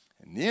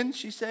 And then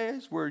she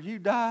says, where you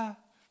die,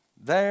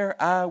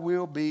 there I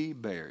will be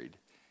buried.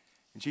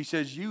 And she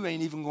says, you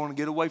ain't even going to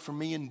get away from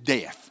me in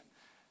death,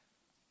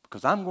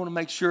 because I'm going to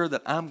make sure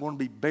that I'm going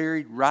to be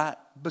buried right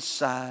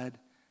beside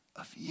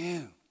of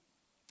you.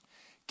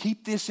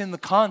 keep this in the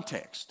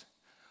context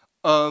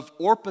of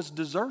Orpah's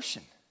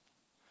desertion.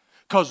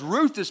 Because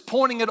Ruth is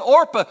pointing at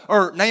Orpah,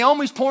 or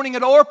Naomi's pointing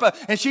at Orpah,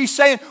 and she's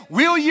saying,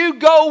 will you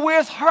go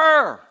with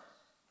her?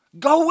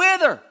 Go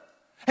with her.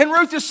 And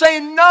Ruth is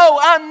saying, no,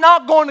 I'm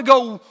not going to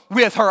go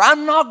with her.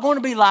 I'm not going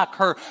to be like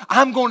her.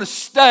 I'm going to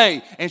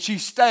stay. And she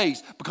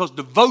stays because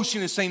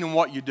devotion is seen in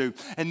what you do.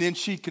 And then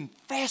she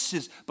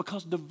confesses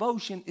because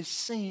devotion is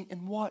seen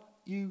in what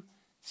you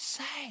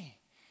say.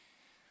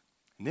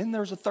 And then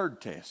there's a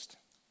third test.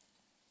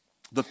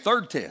 The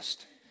third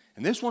test,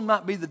 and this one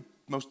might be the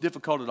most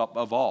difficult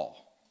of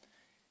all.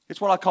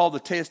 It's what I call the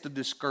test of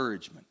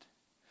discouragement.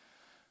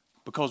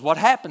 Because what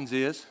happens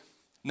is,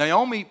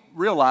 Naomi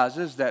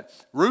realizes that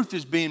Ruth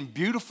is being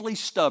beautifully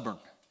stubborn.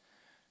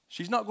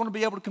 She's not going to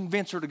be able to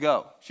convince her to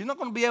go. She's not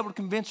going to be able to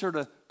convince her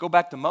to go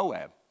back to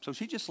Moab. So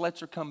she just lets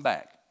her come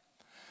back.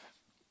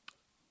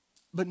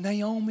 But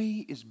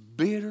Naomi is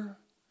bitter.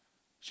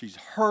 She's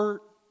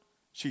hurt.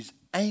 She's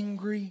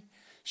angry.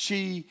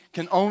 She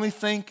can only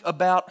think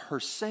about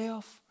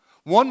herself.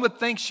 One would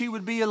think she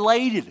would be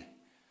elated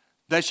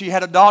that she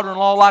had a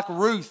daughter-in-law like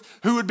Ruth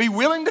who would be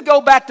willing to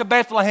go back to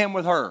Bethlehem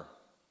with her.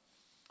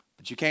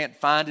 But you can't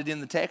find it in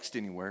the text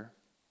anywhere.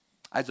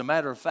 As a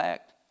matter of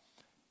fact,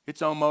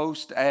 it's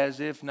almost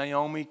as if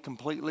Naomi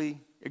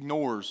completely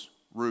ignores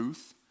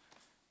Ruth,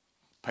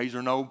 pays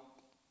her no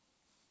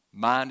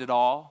mind at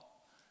all,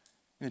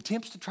 and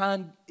attempts to try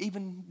and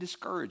even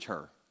discourage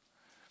her.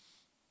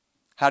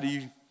 How do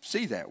you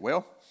see that?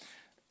 Well,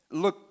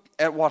 look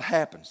at what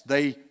happens.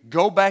 They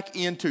go back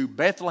into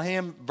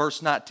Bethlehem.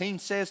 Verse 19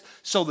 says,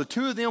 so the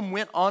two of them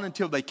went on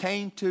until they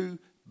came to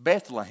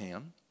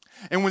Bethlehem.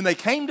 And when they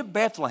came to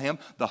Bethlehem,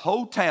 the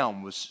whole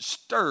town was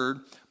stirred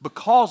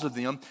because of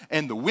them.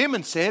 And the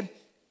women said,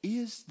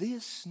 is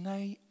this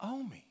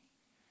Naomi?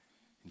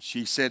 And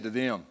she said to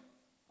them,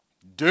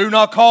 do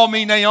not call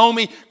me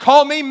Naomi,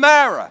 call me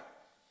Mara.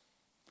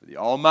 For the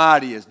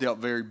Almighty has dealt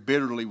very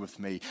bitterly with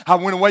me. I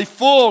went away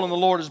full, and the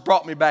Lord has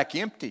brought me back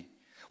empty.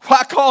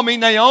 Why call me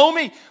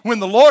Naomi when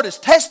the Lord has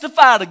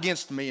testified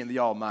against me and the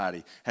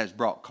Almighty has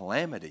brought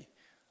calamity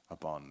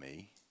upon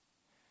me?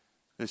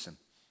 Listen.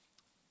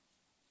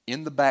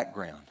 In the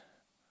background,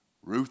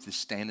 Ruth is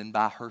standing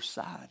by her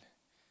side.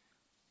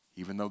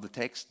 Even though the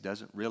text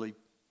doesn't really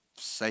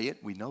say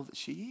it, we know that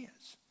she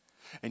is.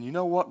 And you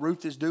know what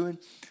Ruth is doing?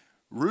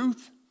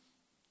 Ruth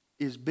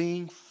is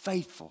being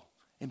faithful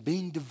and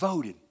being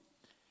devoted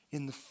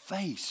in the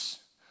face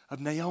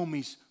of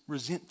Naomi's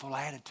resentful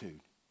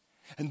attitude.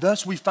 And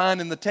thus we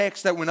find in the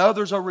text that when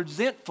others are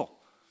resentful,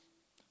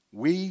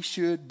 we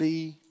should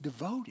be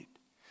devoted.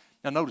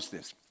 Now notice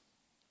this.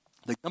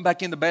 They come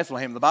back into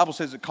Bethlehem. The Bible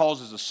says it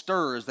causes a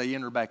stir as they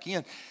enter back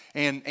in.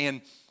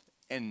 And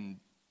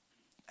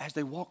as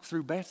they walk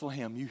through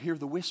Bethlehem, you hear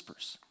the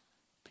whispers.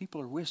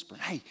 People are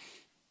whispering, hey,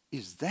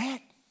 is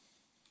that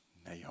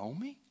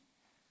Naomi?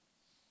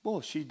 Well,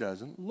 she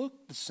doesn't look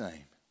the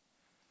same.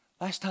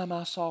 Last time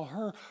I saw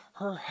her,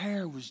 her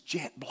hair was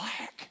jet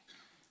black.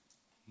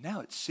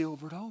 Now it's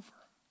silvered over.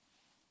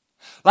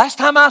 Last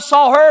time I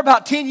saw her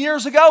about 10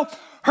 years ago,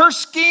 her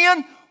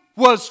skin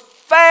was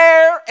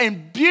fair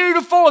and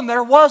beautiful, and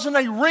there wasn't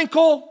a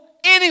wrinkle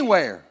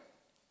anywhere.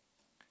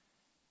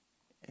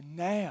 And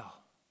now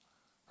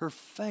her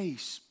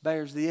face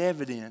bears the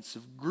evidence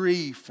of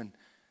grief and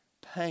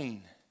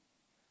pain.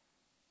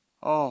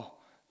 Oh,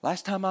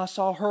 last time I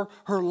saw her,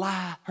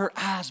 her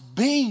eyes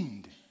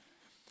beamed,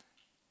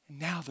 and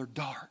now they're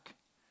dark.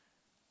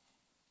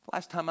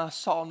 Last time I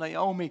saw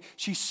Naomi,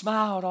 she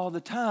smiled all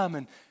the time,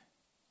 and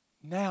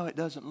now it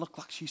doesn't look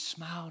like she's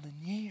smiled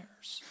in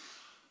years.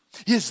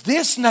 Is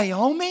this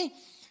Naomi?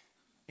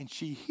 And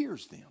she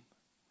hears them.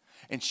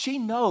 And she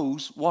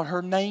knows what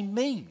her name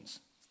means.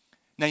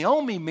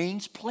 Naomi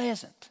means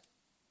pleasant.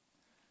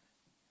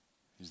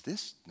 Is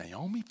this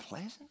Naomi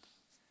pleasant?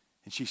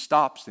 And she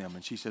stops them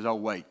and she says, oh,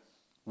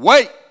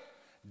 wait.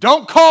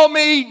 Don't call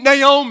me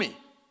Naomi.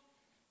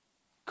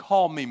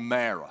 Call me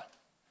Mara.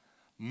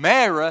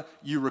 Mara,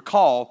 you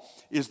recall,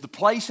 is the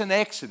place in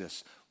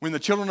Exodus when the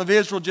children of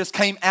Israel just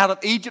came out of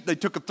Egypt. They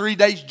took a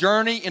 3-day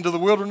journey into the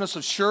wilderness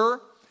of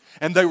Shur.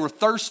 And they were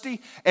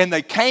thirsty, and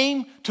they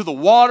came to the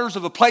waters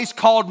of a place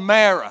called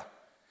Mara.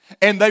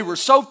 And they were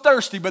so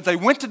thirsty, but they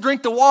went to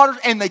drink the water,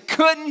 and they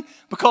couldn't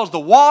because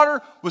the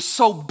water was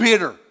so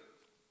bitter.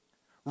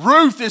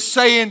 Ruth is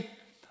saying,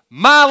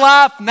 my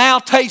life now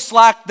tastes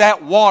like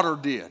that water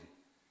did.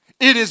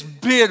 It is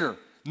bitter.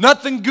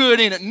 Nothing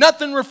good in it.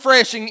 Nothing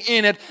refreshing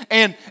in it.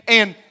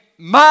 And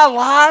my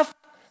life,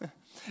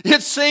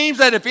 it seems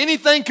that if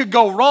anything could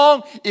go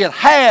wrong, it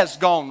has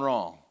gone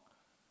wrong.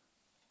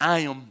 I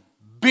am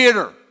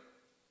bitter.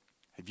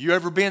 Have you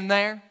ever been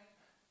there?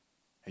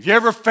 Have you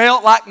ever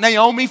felt like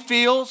Naomi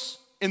feels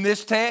in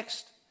this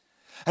text?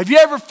 Have you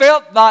ever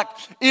felt like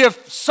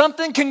if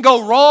something can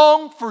go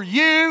wrong for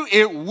you,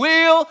 it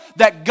will,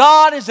 that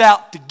God is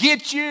out to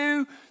get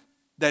you,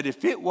 that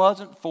if it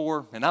wasn't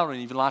for, and I don't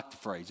even like the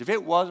phrase, if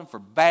it wasn't for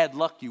bad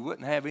luck, you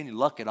wouldn't have any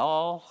luck at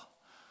all.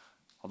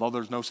 Although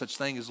there's no such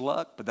thing as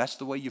luck, but that's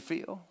the way you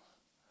feel.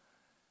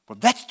 Well,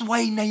 that's the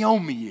way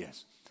Naomi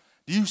is.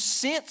 Do you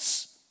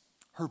sense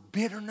her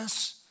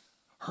bitterness,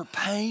 her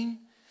pain?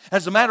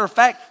 As a matter of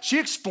fact, she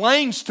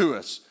explains to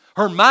us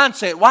her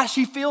mindset, why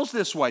she feels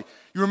this way.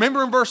 You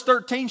remember in verse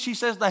 13, she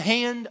says, the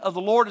hand of the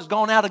Lord has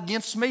gone out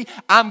against me.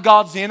 I'm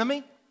God's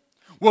enemy.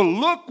 Well,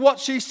 look what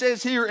she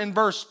says here in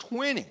verse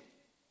 20.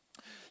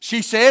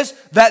 She says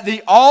that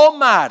the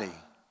Almighty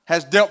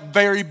has dealt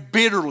very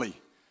bitterly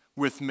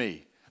with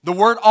me. The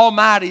word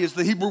Almighty is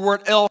the Hebrew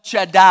word El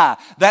Shaddai.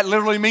 That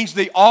literally means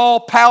the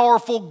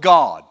all-powerful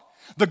God.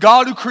 The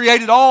God who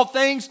created all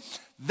things.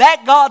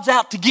 That God's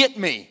out to get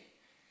me.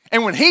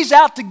 And when He's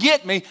out to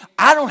get me,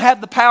 I don't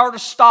have the power to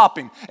stop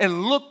Him.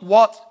 And look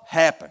what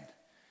happened.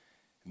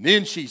 And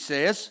then she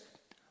says,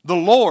 the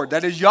Lord,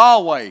 that is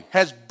Yahweh,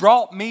 has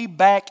brought me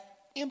back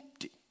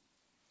empty.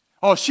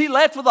 Oh, she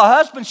left with a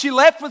husband. She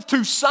left with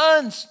 2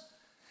 sons.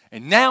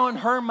 And now in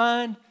her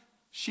mind,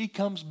 she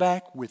comes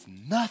back with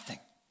nothing.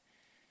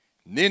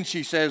 And then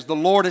she says, the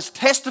Lord has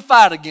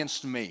testified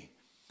against me.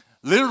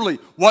 Literally,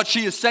 what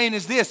she is saying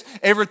is this: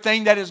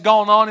 everything that has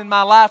gone on in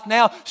my life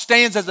now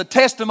stands as a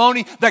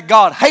testimony that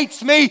God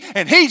hates me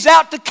and He's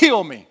out to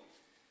kill me.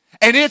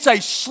 And it's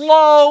a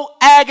slow,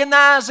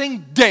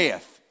 agonizing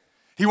death.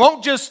 He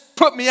won't just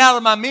put me out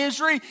of my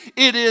misery.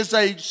 It is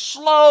a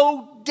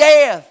slow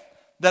death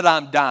that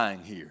I'm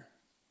dying here.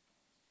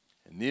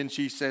 And then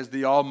she says,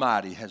 the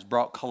Almighty has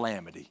brought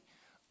calamity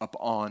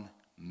upon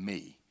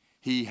me.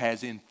 He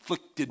has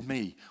inflicted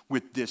me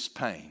with this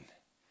pain.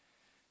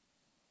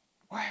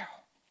 Wow.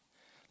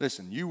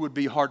 Listen, you would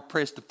be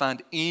hard-pressed to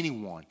find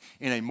anyone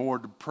in a more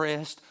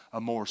depressed, a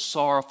more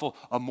sorrowful,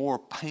 a more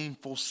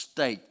painful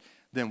state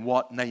than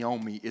what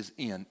Naomi is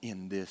in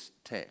this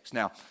text.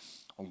 Now,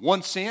 in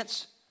one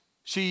sense,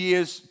 she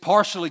is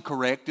partially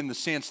correct in the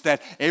sense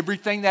that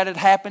everything that had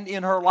happened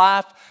in her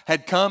life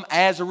had come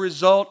as a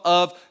result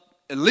of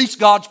at least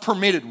God's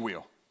permitted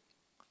will.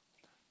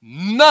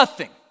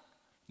 Nothing,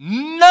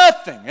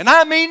 and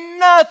I mean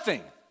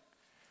nothing,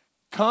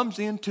 comes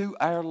into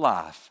our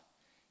life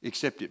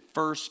except it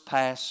first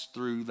passed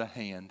through the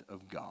hand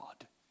of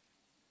God.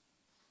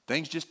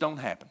 Things just don't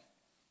happen.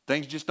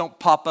 Things just don't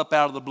pop up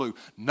out of the blue.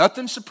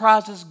 Nothing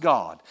surprises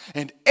God.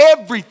 And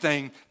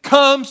everything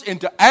comes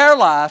into our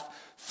life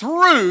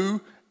through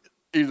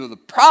either the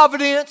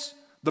providence,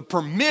 the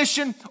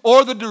permission,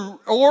 or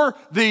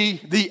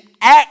the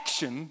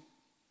action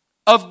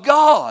of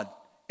God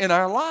in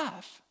our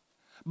life.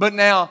 But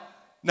now,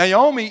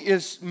 Naomi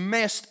is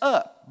messed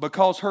up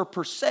because her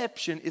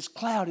perception is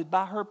clouded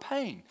by her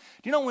pain.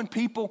 Do you know when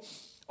people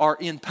are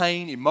in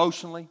pain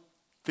emotionally,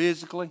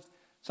 physically,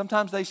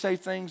 sometimes they say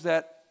things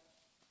that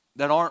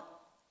aren't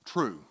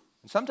true.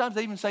 And sometimes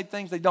they even say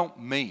things they don't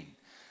mean.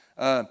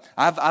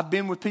 I've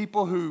been with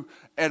people who,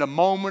 at a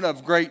moment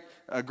of great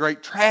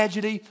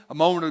tragedy, a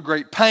moment of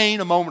great pain,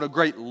 a moment of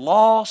great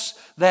loss,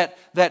 that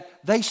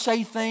they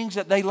say things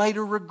that they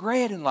later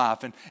regret in life.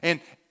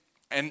 And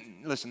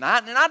listen,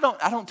 I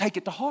don't take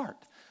it to heart.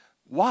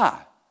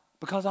 Why?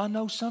 Because I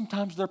know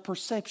sometimes their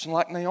perception,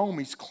 like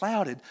Naomi's,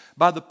 clouded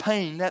by the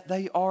pain that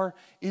they are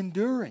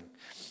enduring.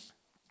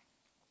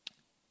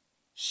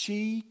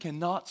 She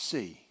cannot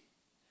see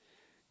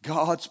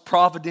God's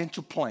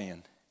providential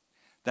plan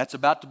that's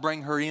about to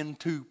bring her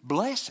into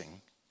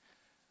blessing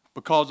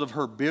because of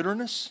her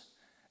bitterness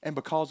and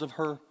because of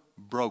her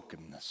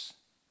brokenness.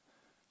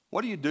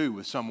 What do you do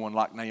with someone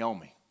like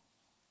Naomi?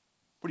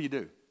 What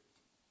do?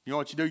 You know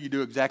what you do? You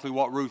do exactly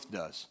what Ruth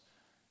does.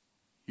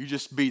 You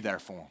just be there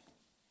for them.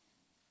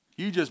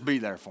 You just be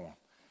there for them.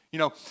 You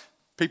know,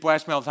 people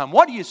ask me all the time,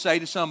 what do you say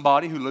to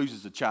somebody who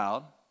loses a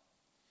child?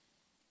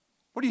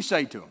 What do you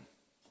say to them?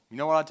 You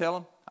know what I tell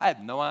them? I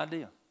have no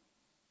idea.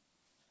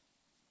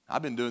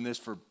 I've been doing this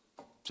for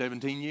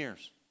 17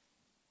 years.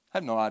 I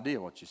have no idea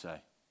what you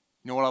say.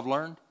 You know what I've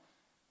learned?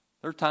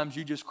 There are times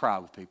you just cry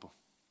with people.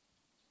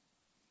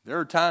 There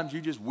are times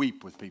you just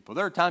weep with people.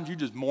 There are times you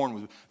just mourn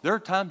with people. There are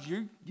times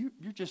you're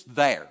just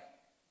there.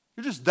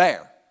 You're just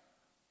there.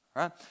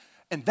 Right?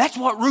 And that's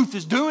what Ruth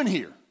is doing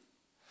here.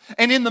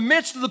 And in the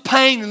midst of the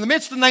pain, in the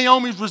midst of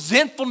Naomi's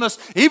resentfulness,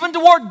 even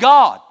toward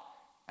God,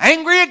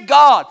 angry at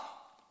God,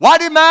 why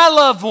did my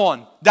loved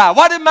one die?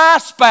 Why did my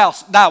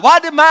spouse die? Why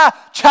did my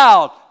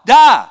child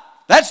die?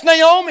 That's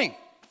Naomi.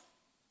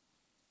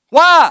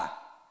 Why?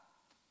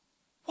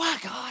 Why,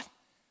 God?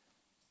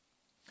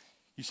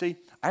 You see,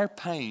 our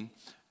pain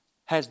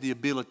has the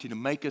ability to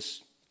make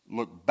us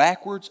look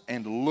backwards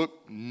and to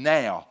look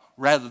now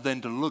rather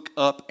than to look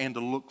up and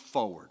to look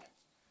forward.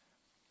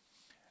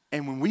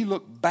 And when we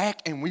look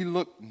back and we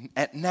look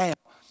at now,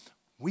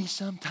 we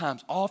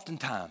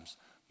oftentimes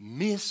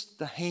miss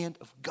the hand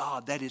of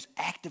God that is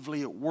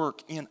actively at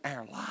work in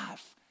our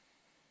life.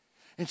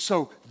 And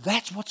so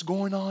that's what's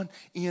going on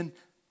in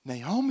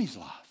Naomi's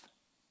life.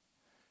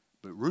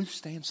 But Ruth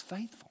stands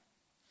faithful.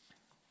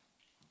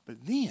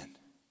 But then,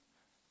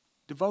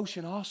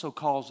 devotion also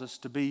calls us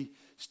to be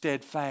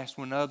steadfast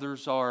when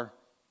others are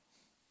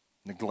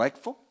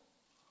neglectful.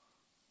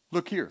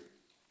 Look here.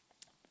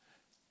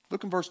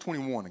 Look in verse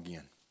 21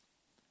 again.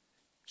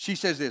 She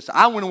says this,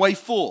 I went away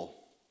full,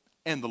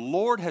 and the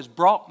Lord has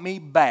brought me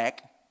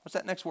back. What's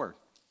that next word?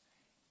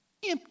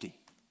 empty.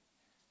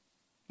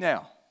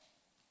 Now,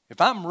 if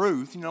I'm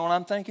Ruth, you know what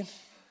I'm thinking?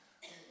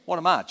 What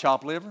am I,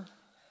 chopped liver?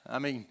 I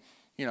mean,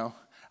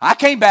 I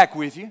came back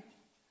with you.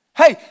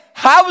 Hey,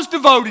 I was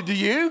devoted to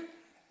you.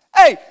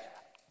 Hey,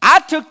 I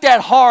took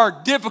that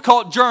hard,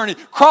 difficult journey,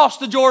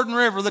 crossed the Jordan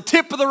River, the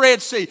tip of the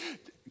Red Sea,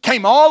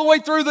 came all the way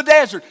through the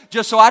desert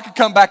just so I could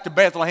come back to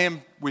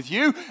Bethlehem with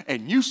you,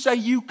 and you say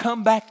you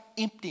come back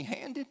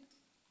empty-handed?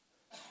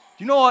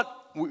 You know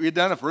what we'd have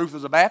done if Ruth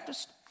was a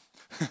Baptist?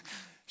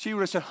 She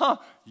would have said,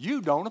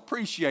 you don't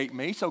appreciate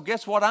me, so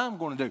guess what I'm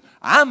going to do?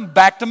 I'm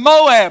back to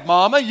Moab,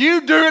 Mama.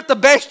 You do it the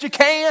best you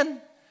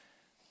can.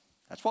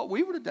 That's what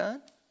we would have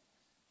done.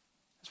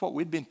 That's what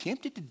we'd been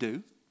tempted to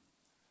do.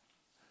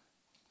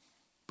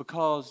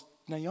 Because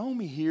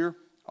Naomi here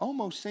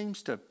almost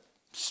seems to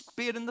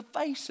spit in the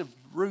face of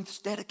Ruth's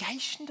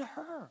dedication to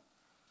her.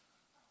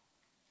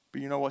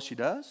 But you know what she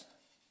does?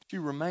 She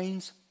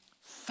remains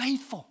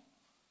faithful.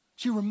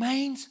 She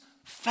remains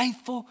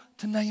faithful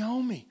to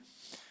Naomi.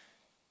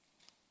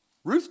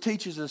 Ruth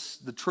teaches us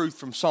the truth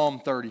from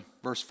Psalm 30,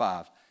 verse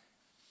 5.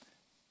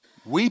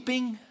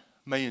 Weeping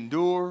may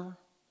endure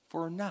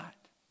for a night.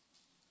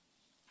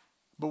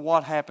 But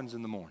what happens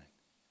in the morning?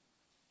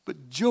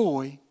 But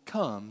joy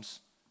comes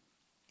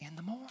in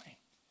the morning.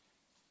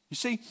 You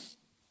see,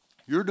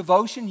 your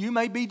devotion, you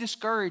may be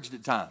discouraged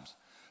at times.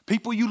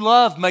 People you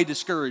love may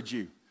discourage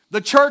you.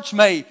 The church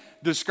may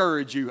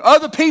discourage you.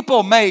 Other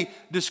people may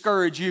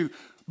discourage you.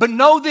 But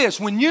know this,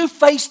 when you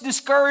face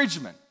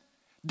discouragement,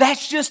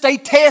 that's just a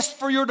test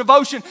for your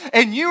devotion.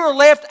 And you are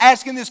left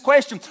asking this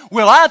question,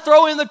 will I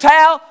throw in the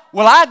towel?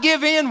 Will I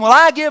give in? Will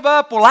I give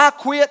up? Will I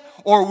quit?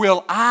 Or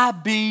will I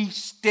be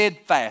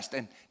steadfast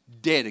and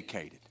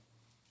dedicated?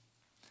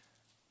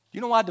 You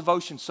know why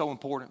devotion is so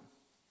important?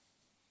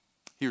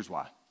 Here's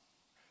why.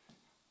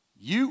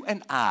 You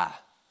and I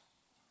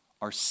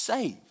are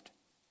saved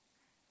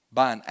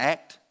by an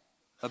act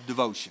of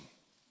devotion.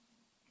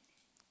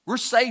 We're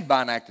saved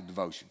by an act of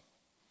devotion.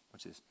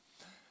 What's this?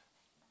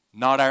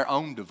 Not our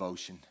own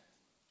devotion,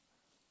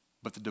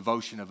 but the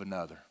devotion of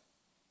another.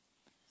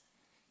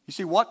 You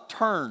see, what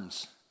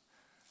turns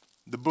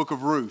the book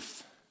of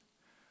Ruth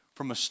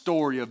from a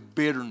story of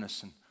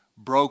bitterness and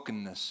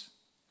brokenness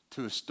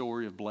to a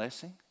story of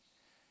blessing?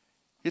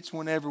 It's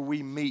whenever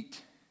we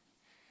meet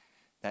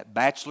that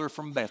bachelor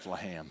from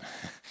Bethlehem,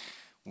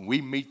 when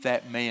we meet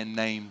that man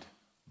named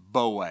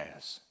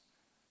Boaz,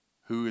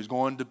 who is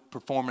going to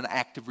perform an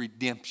act of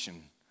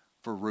redemption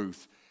for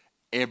Ruth,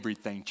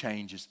 everything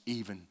changes,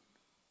 even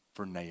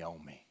for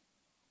Naomi.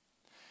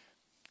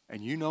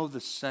 And you know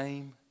the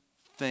same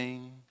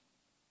thing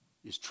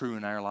is true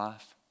in our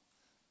life.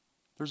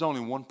 There's only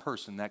one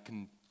person that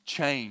can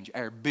change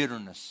our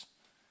bitterness,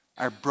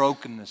 our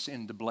brokenness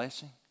into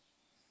blessing.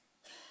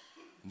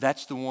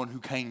 That's the one who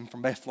came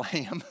from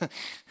Bethlehem,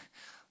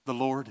 the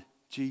Lord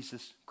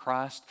Jesus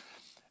Christ.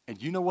 And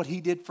you know what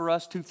He did for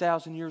us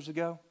 2,000 years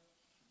ago?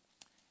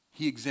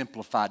 He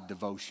exemplified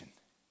devotion.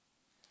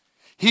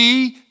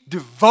 He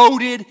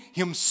devoted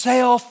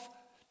Himself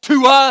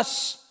to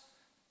us.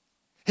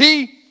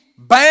 He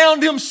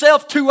bound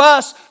Himself to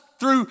us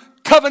through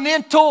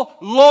covenantal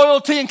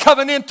loyalty and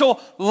covenantal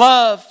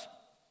love.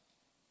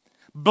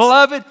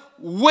 Beloved,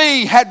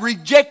 we had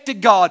rejected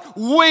God.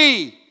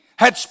 We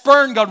had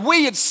spurned God.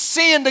 We had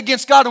sinned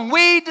against God, and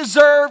we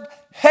deserved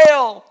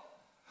hell.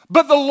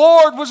 But the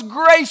Lord was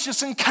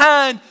gracious and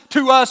kind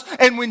to us.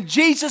 And when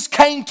Jesus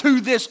came to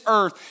this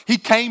earth, He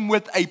came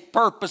with a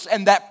purpose.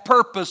 And that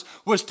purpose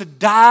was to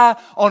die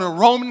on a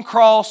Roman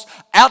cross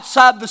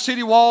outside the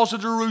city walls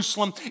of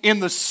Jerusalem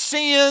in the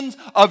sins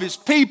of His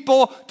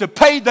people, to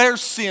pay their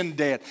sin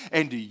debt.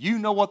 And do you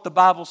know what the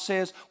Bible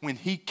says when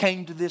He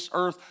came to this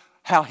earth?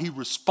 How He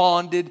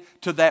responded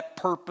to that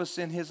purpose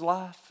in His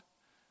life?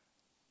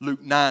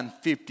 Luke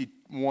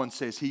 9:51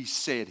 says He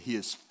set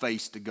His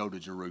face to go to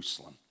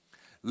Jerusalem.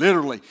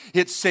 Literally,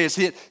 it says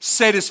He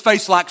set His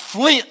face like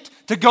flint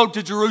to go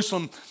to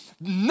Jerusalem.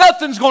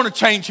 Nothing's going to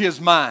change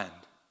His mind.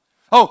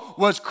 Oh,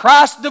 was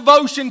Christ's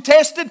devotion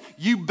tested?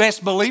 You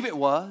best believe it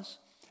was.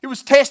 It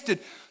was tested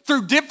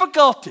through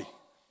difficulty.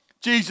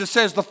 Jesus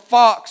says the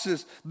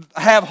foxes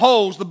have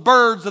holes, the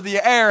birds of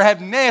the air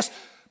have nests,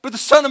 but the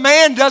Son of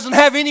Man doesn't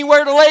have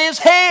anywhere to lay His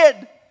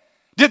head.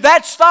 Did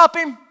that stop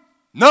Him?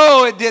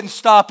 No, it didn't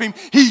stop Him.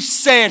 He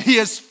set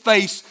His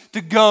face to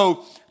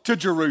go to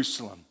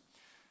Jerusalem.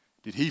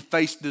 Did He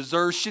face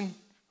desertion?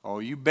 Oh,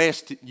 you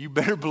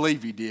better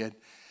believe He did.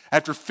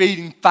 After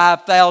feeding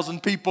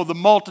 5,000 people, the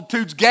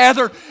multitudes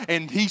gathered,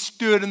 and He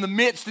stood in the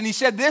midst, and He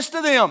said this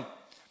to them: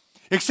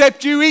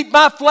 except you eat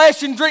my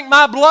flesh and drink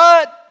my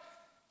blood,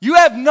 you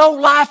have no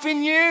life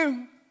in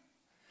you.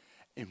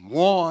 And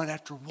one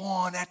after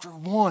one after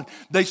one,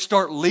 they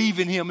start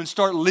leaving Him and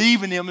start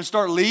leaving Him and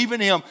start leaving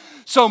Him.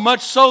 So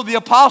much so the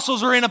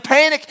apostles are in a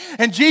panic,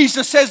 and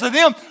Jesus says to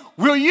them,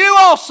 will you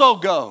also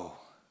go?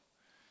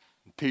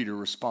 Peter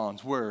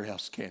responds, where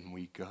else can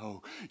we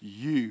go?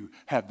 You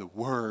have the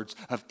words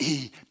of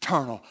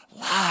eternal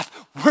life.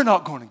 We're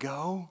not going to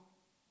go.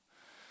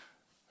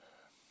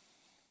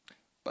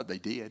 But they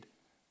did.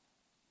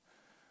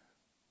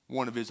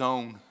 one of his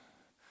own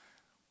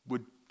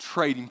would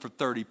trade him for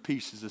 30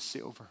 pieces of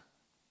silver.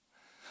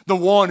 The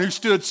one who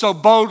stood so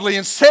boldly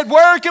and said,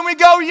 "Where can we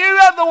go? You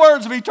have the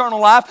words of eternal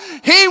life."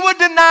 He would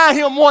deny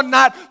him one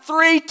night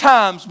 3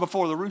 times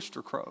before the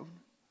rooster crowed.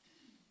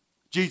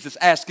 Jesus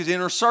asked his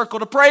inner circle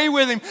to pray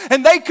with him,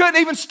 and they couldn't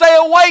even stay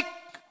awake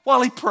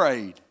while he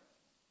prayed.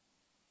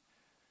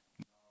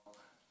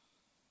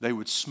 They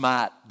would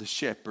smite the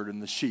shepherd,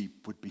 and the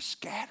sheep would be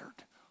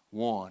scattered,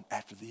 one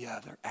after the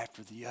other,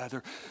 after the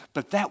other.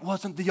 But that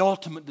wasn't the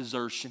ultimate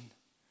desertion.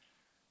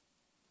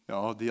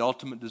 No, the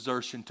ultimate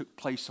desertion took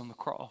place on the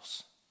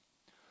cross.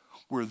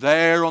 We're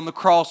there on the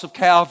cross of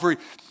Calvary.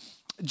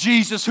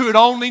 Jesus, who had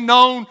only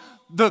known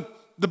the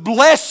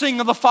blessing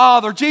of the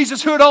Father.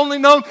 Jesus, who had only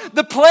known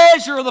the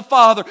pleasure of the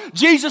Father.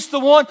 Jesus, the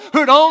one who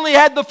had only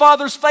had the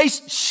Father's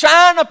face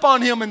shine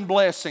upon him in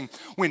blessing.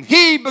 When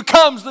he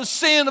becomes the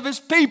sin of his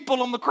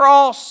people on the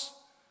cross,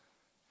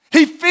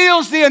 he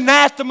feels the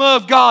anathema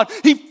of God.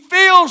 He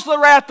feels the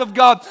wrath of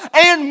God.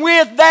 And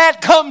with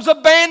that comes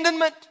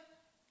abandonment.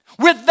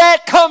 With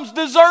that comes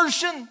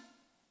desertion.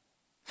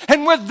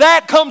 And with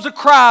that comes a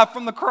cry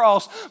from the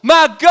cross.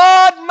 My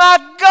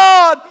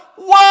God,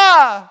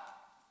 why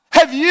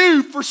have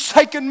you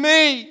forsaken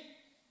me?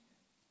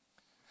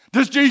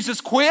 Does Jesus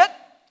quit?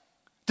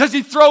 Does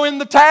he throw in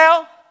the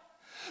towel?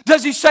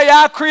 Does he say,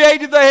 "I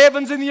created the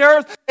heavens and the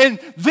earth, and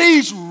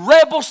these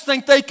rebels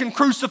think they can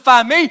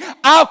crucify me.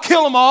 I'll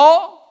kill them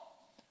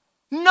all"?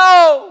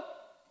 No.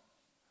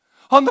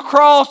 On the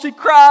cross he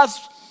cries,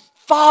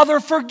 "Father,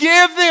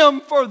 forgive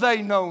them, for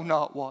they know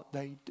not what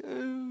they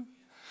do."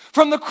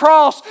 From the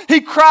cross,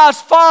 he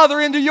cries, "Father,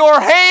 into your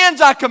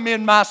hands I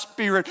commend my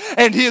spirit."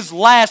 And his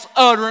last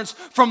utterance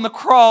from the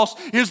cross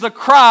is the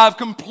cry of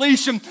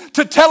completion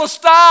to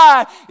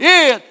Telestai,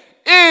 "It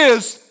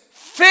is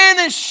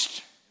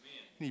finished."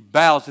 And he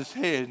bows his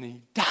head and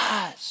he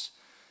dies.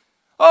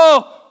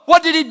 Oh,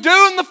 what did he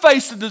do in the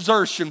face of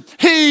desertion?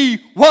 He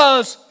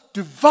was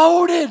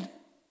devoted.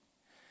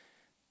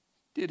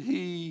 Did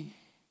he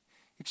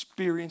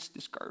experience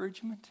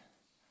discouragement?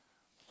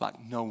 Like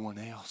no one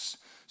else.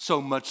 So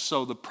much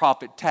so the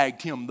prophet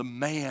tagged him the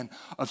man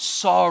of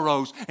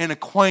sorrows and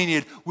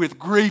acquainted with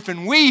grief.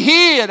 And we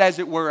hid, as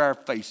it were, our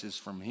faces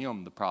from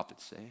him, the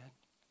prophet said.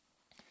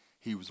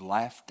 He was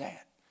laughed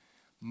at,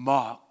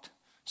 mocked,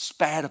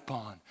 spat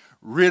upon,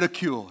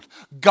 ridiculed,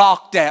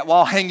 gawked at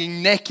while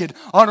hanging naked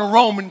on a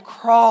Roman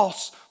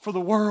cross for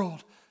the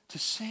world to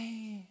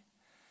see.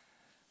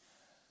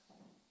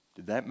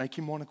 Did that make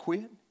him want to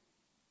quit?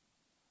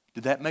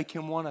 Did that make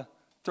him want to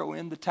throw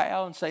in the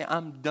towel and say,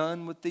 "I'm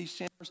done with these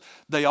sinners.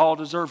 They all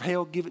deserve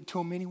hell. Give it to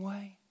them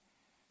anyway"?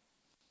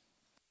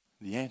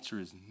 The answer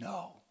is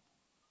no.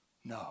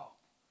 No.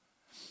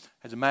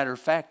 As a matter of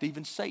fact,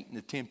 even Satan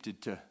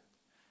attempted to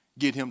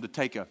get him to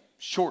take a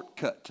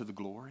shortcut to the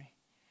glory.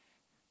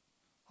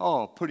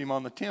 Oh, put him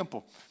on the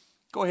temple.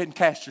 Go ahead and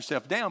cast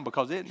yourself down,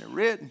 because isn't it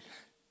written?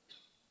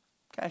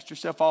 Cast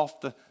yourself off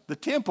the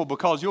temple,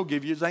 because you'll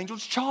give his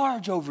angels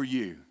charge over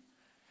you.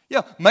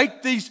 Yeah,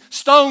 make these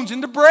stones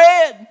into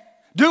bread.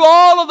 Do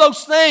all of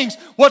those things.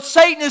 What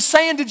Satan is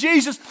saying to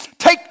Jesus,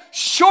 take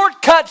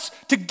shortcuts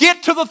to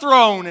get to the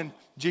throne. And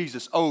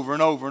Jesus over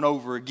and over and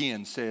over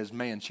again says,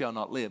 "Man shall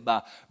not live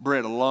by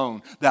bread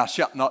alone. Thou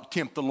shalt not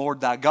tempt the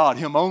Lord thy God.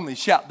 Him only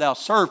shalt thou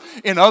serve."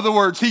 In other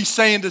words, he's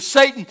saying to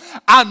Satan,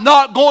 I'm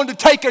not going to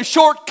take a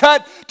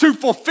shortcut to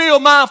fulfill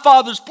my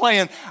Father's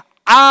plan.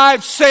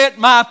 I've set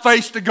my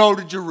face to go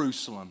to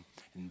Jerusalem.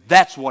 And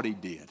that's what he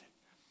did.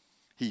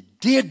 He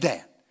did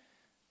that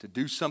to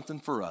do something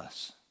for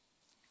us.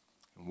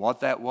 And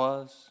what that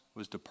was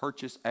to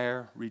purchase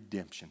our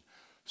redemption,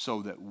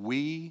 so that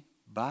we,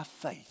 by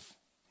faith,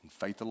 and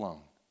faith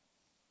alone,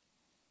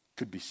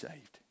 could be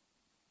saved.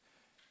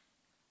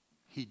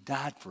 He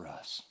died for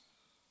us,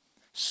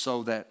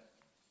 so that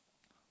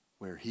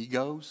where he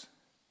goes,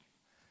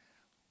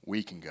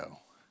 we can go.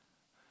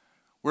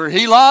 Where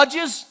he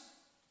lodges,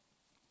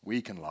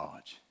 we can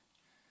lodge.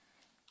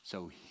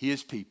 So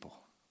his people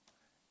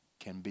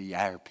can be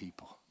our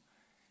people.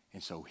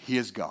 And so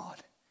his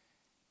God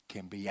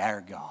can be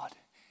our God.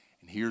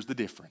 And here's the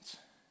difference.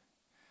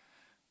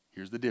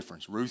 Here's the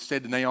difference. Ruth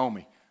said to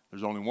Naomi,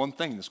 "There's only one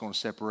thing that's going to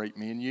separate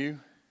me and you,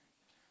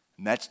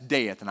 and that's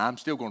death, and I'm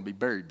still going to be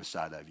buried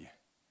beside of you.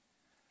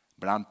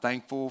 But I'm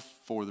thankful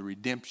for the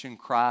redemption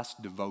Christ's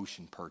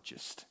devotion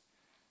purchased.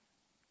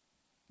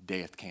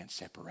 Death can't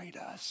separate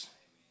us.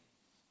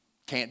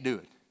 Can't do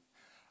it."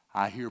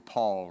 I hear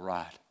Paul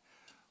write,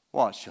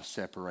 "What shall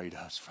separate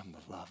us from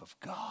the love of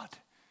God?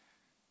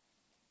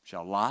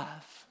 Shall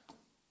life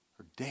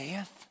or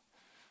death?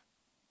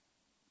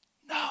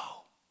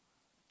 No.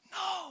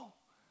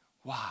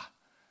 Why?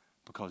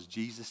 Because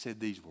Jesus said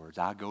these words,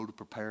 "I go to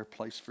prepare a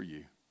place for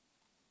you.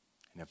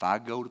 And if I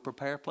go to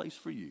prepare a place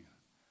for you,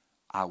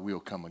 I will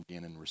come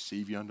again and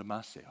receive you unto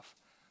myself,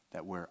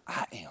 that where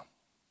I am,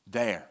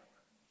 there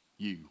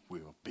you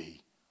will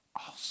be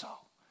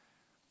also."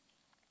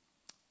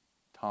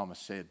 Thomas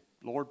said,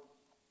 "Lord,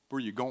 where are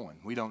you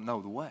going? We don't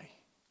know the way."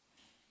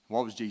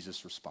 What was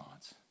Jesus'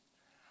 response?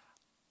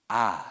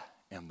 "I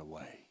am the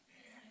way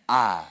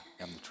I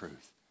am the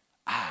truth.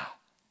 I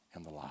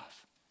am the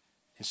life.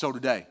 And so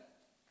today,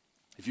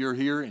 if you're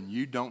here and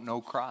you don't know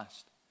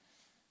Christ,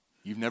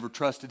 you've never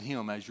trusted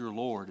him as your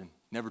Lord and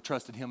never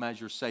trusted him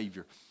as your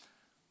Savior,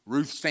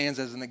 Ruth stands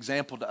as an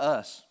example to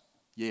us.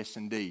 Yes,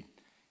 indeed.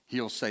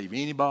 He'll save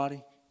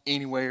anybody,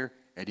 anywhere,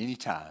 at any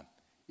time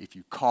if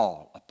you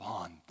call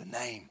upon the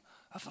name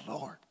of the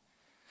Lord.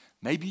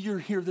 Maybe you're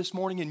here this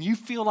morning and you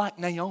feel like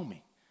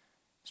Naomi.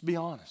 Let's be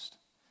honest.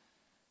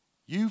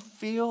 You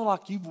feel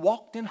like you've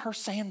walked in her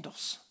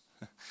sandals.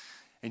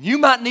 And you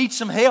might need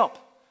some help.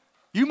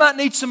 You might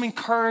need some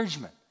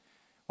encouragement.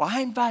 Well,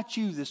 I invite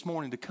you this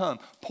morning to come.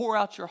 Pour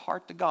out your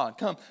heart to God.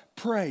 Come,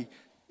 pray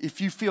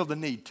if you feel the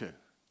need to.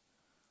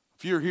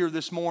 If you're here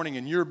this morning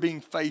and you're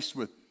being faced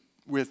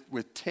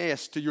with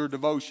tests to your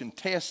devotion,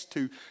 tests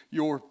to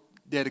your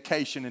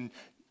dedication, and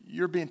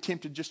you're being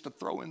tempted just to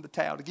throw in the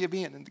towel, to give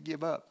in and to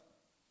give up,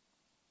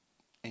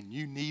 and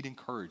you need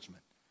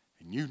encouragement,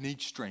 and you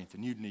need strength,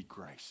 and you need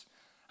grace,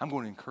 I'm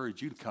going to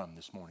encourage you to come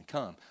this morning.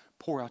 Come,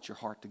 pour out your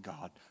heart to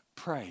God.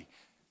 Pray.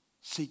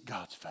 Seek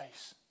God's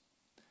face.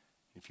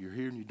 If you're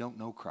here and you don't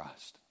know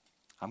Christ,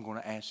 I'm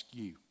going to ask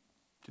you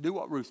to do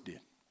what Ruth did.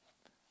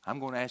 I'm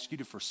going to ask you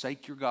to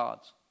forsake your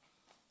gods,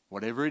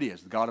 whatever it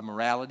is, the God of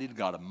morality, the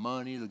God of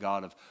money, the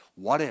God of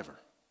whatever.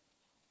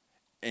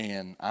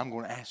 And I'm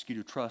going to ask you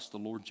to trust the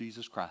Lord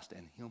Jesus Christ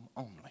and him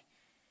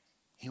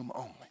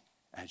only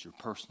as your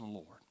personal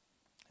Lord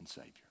and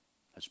Savior.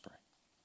 Let's pray.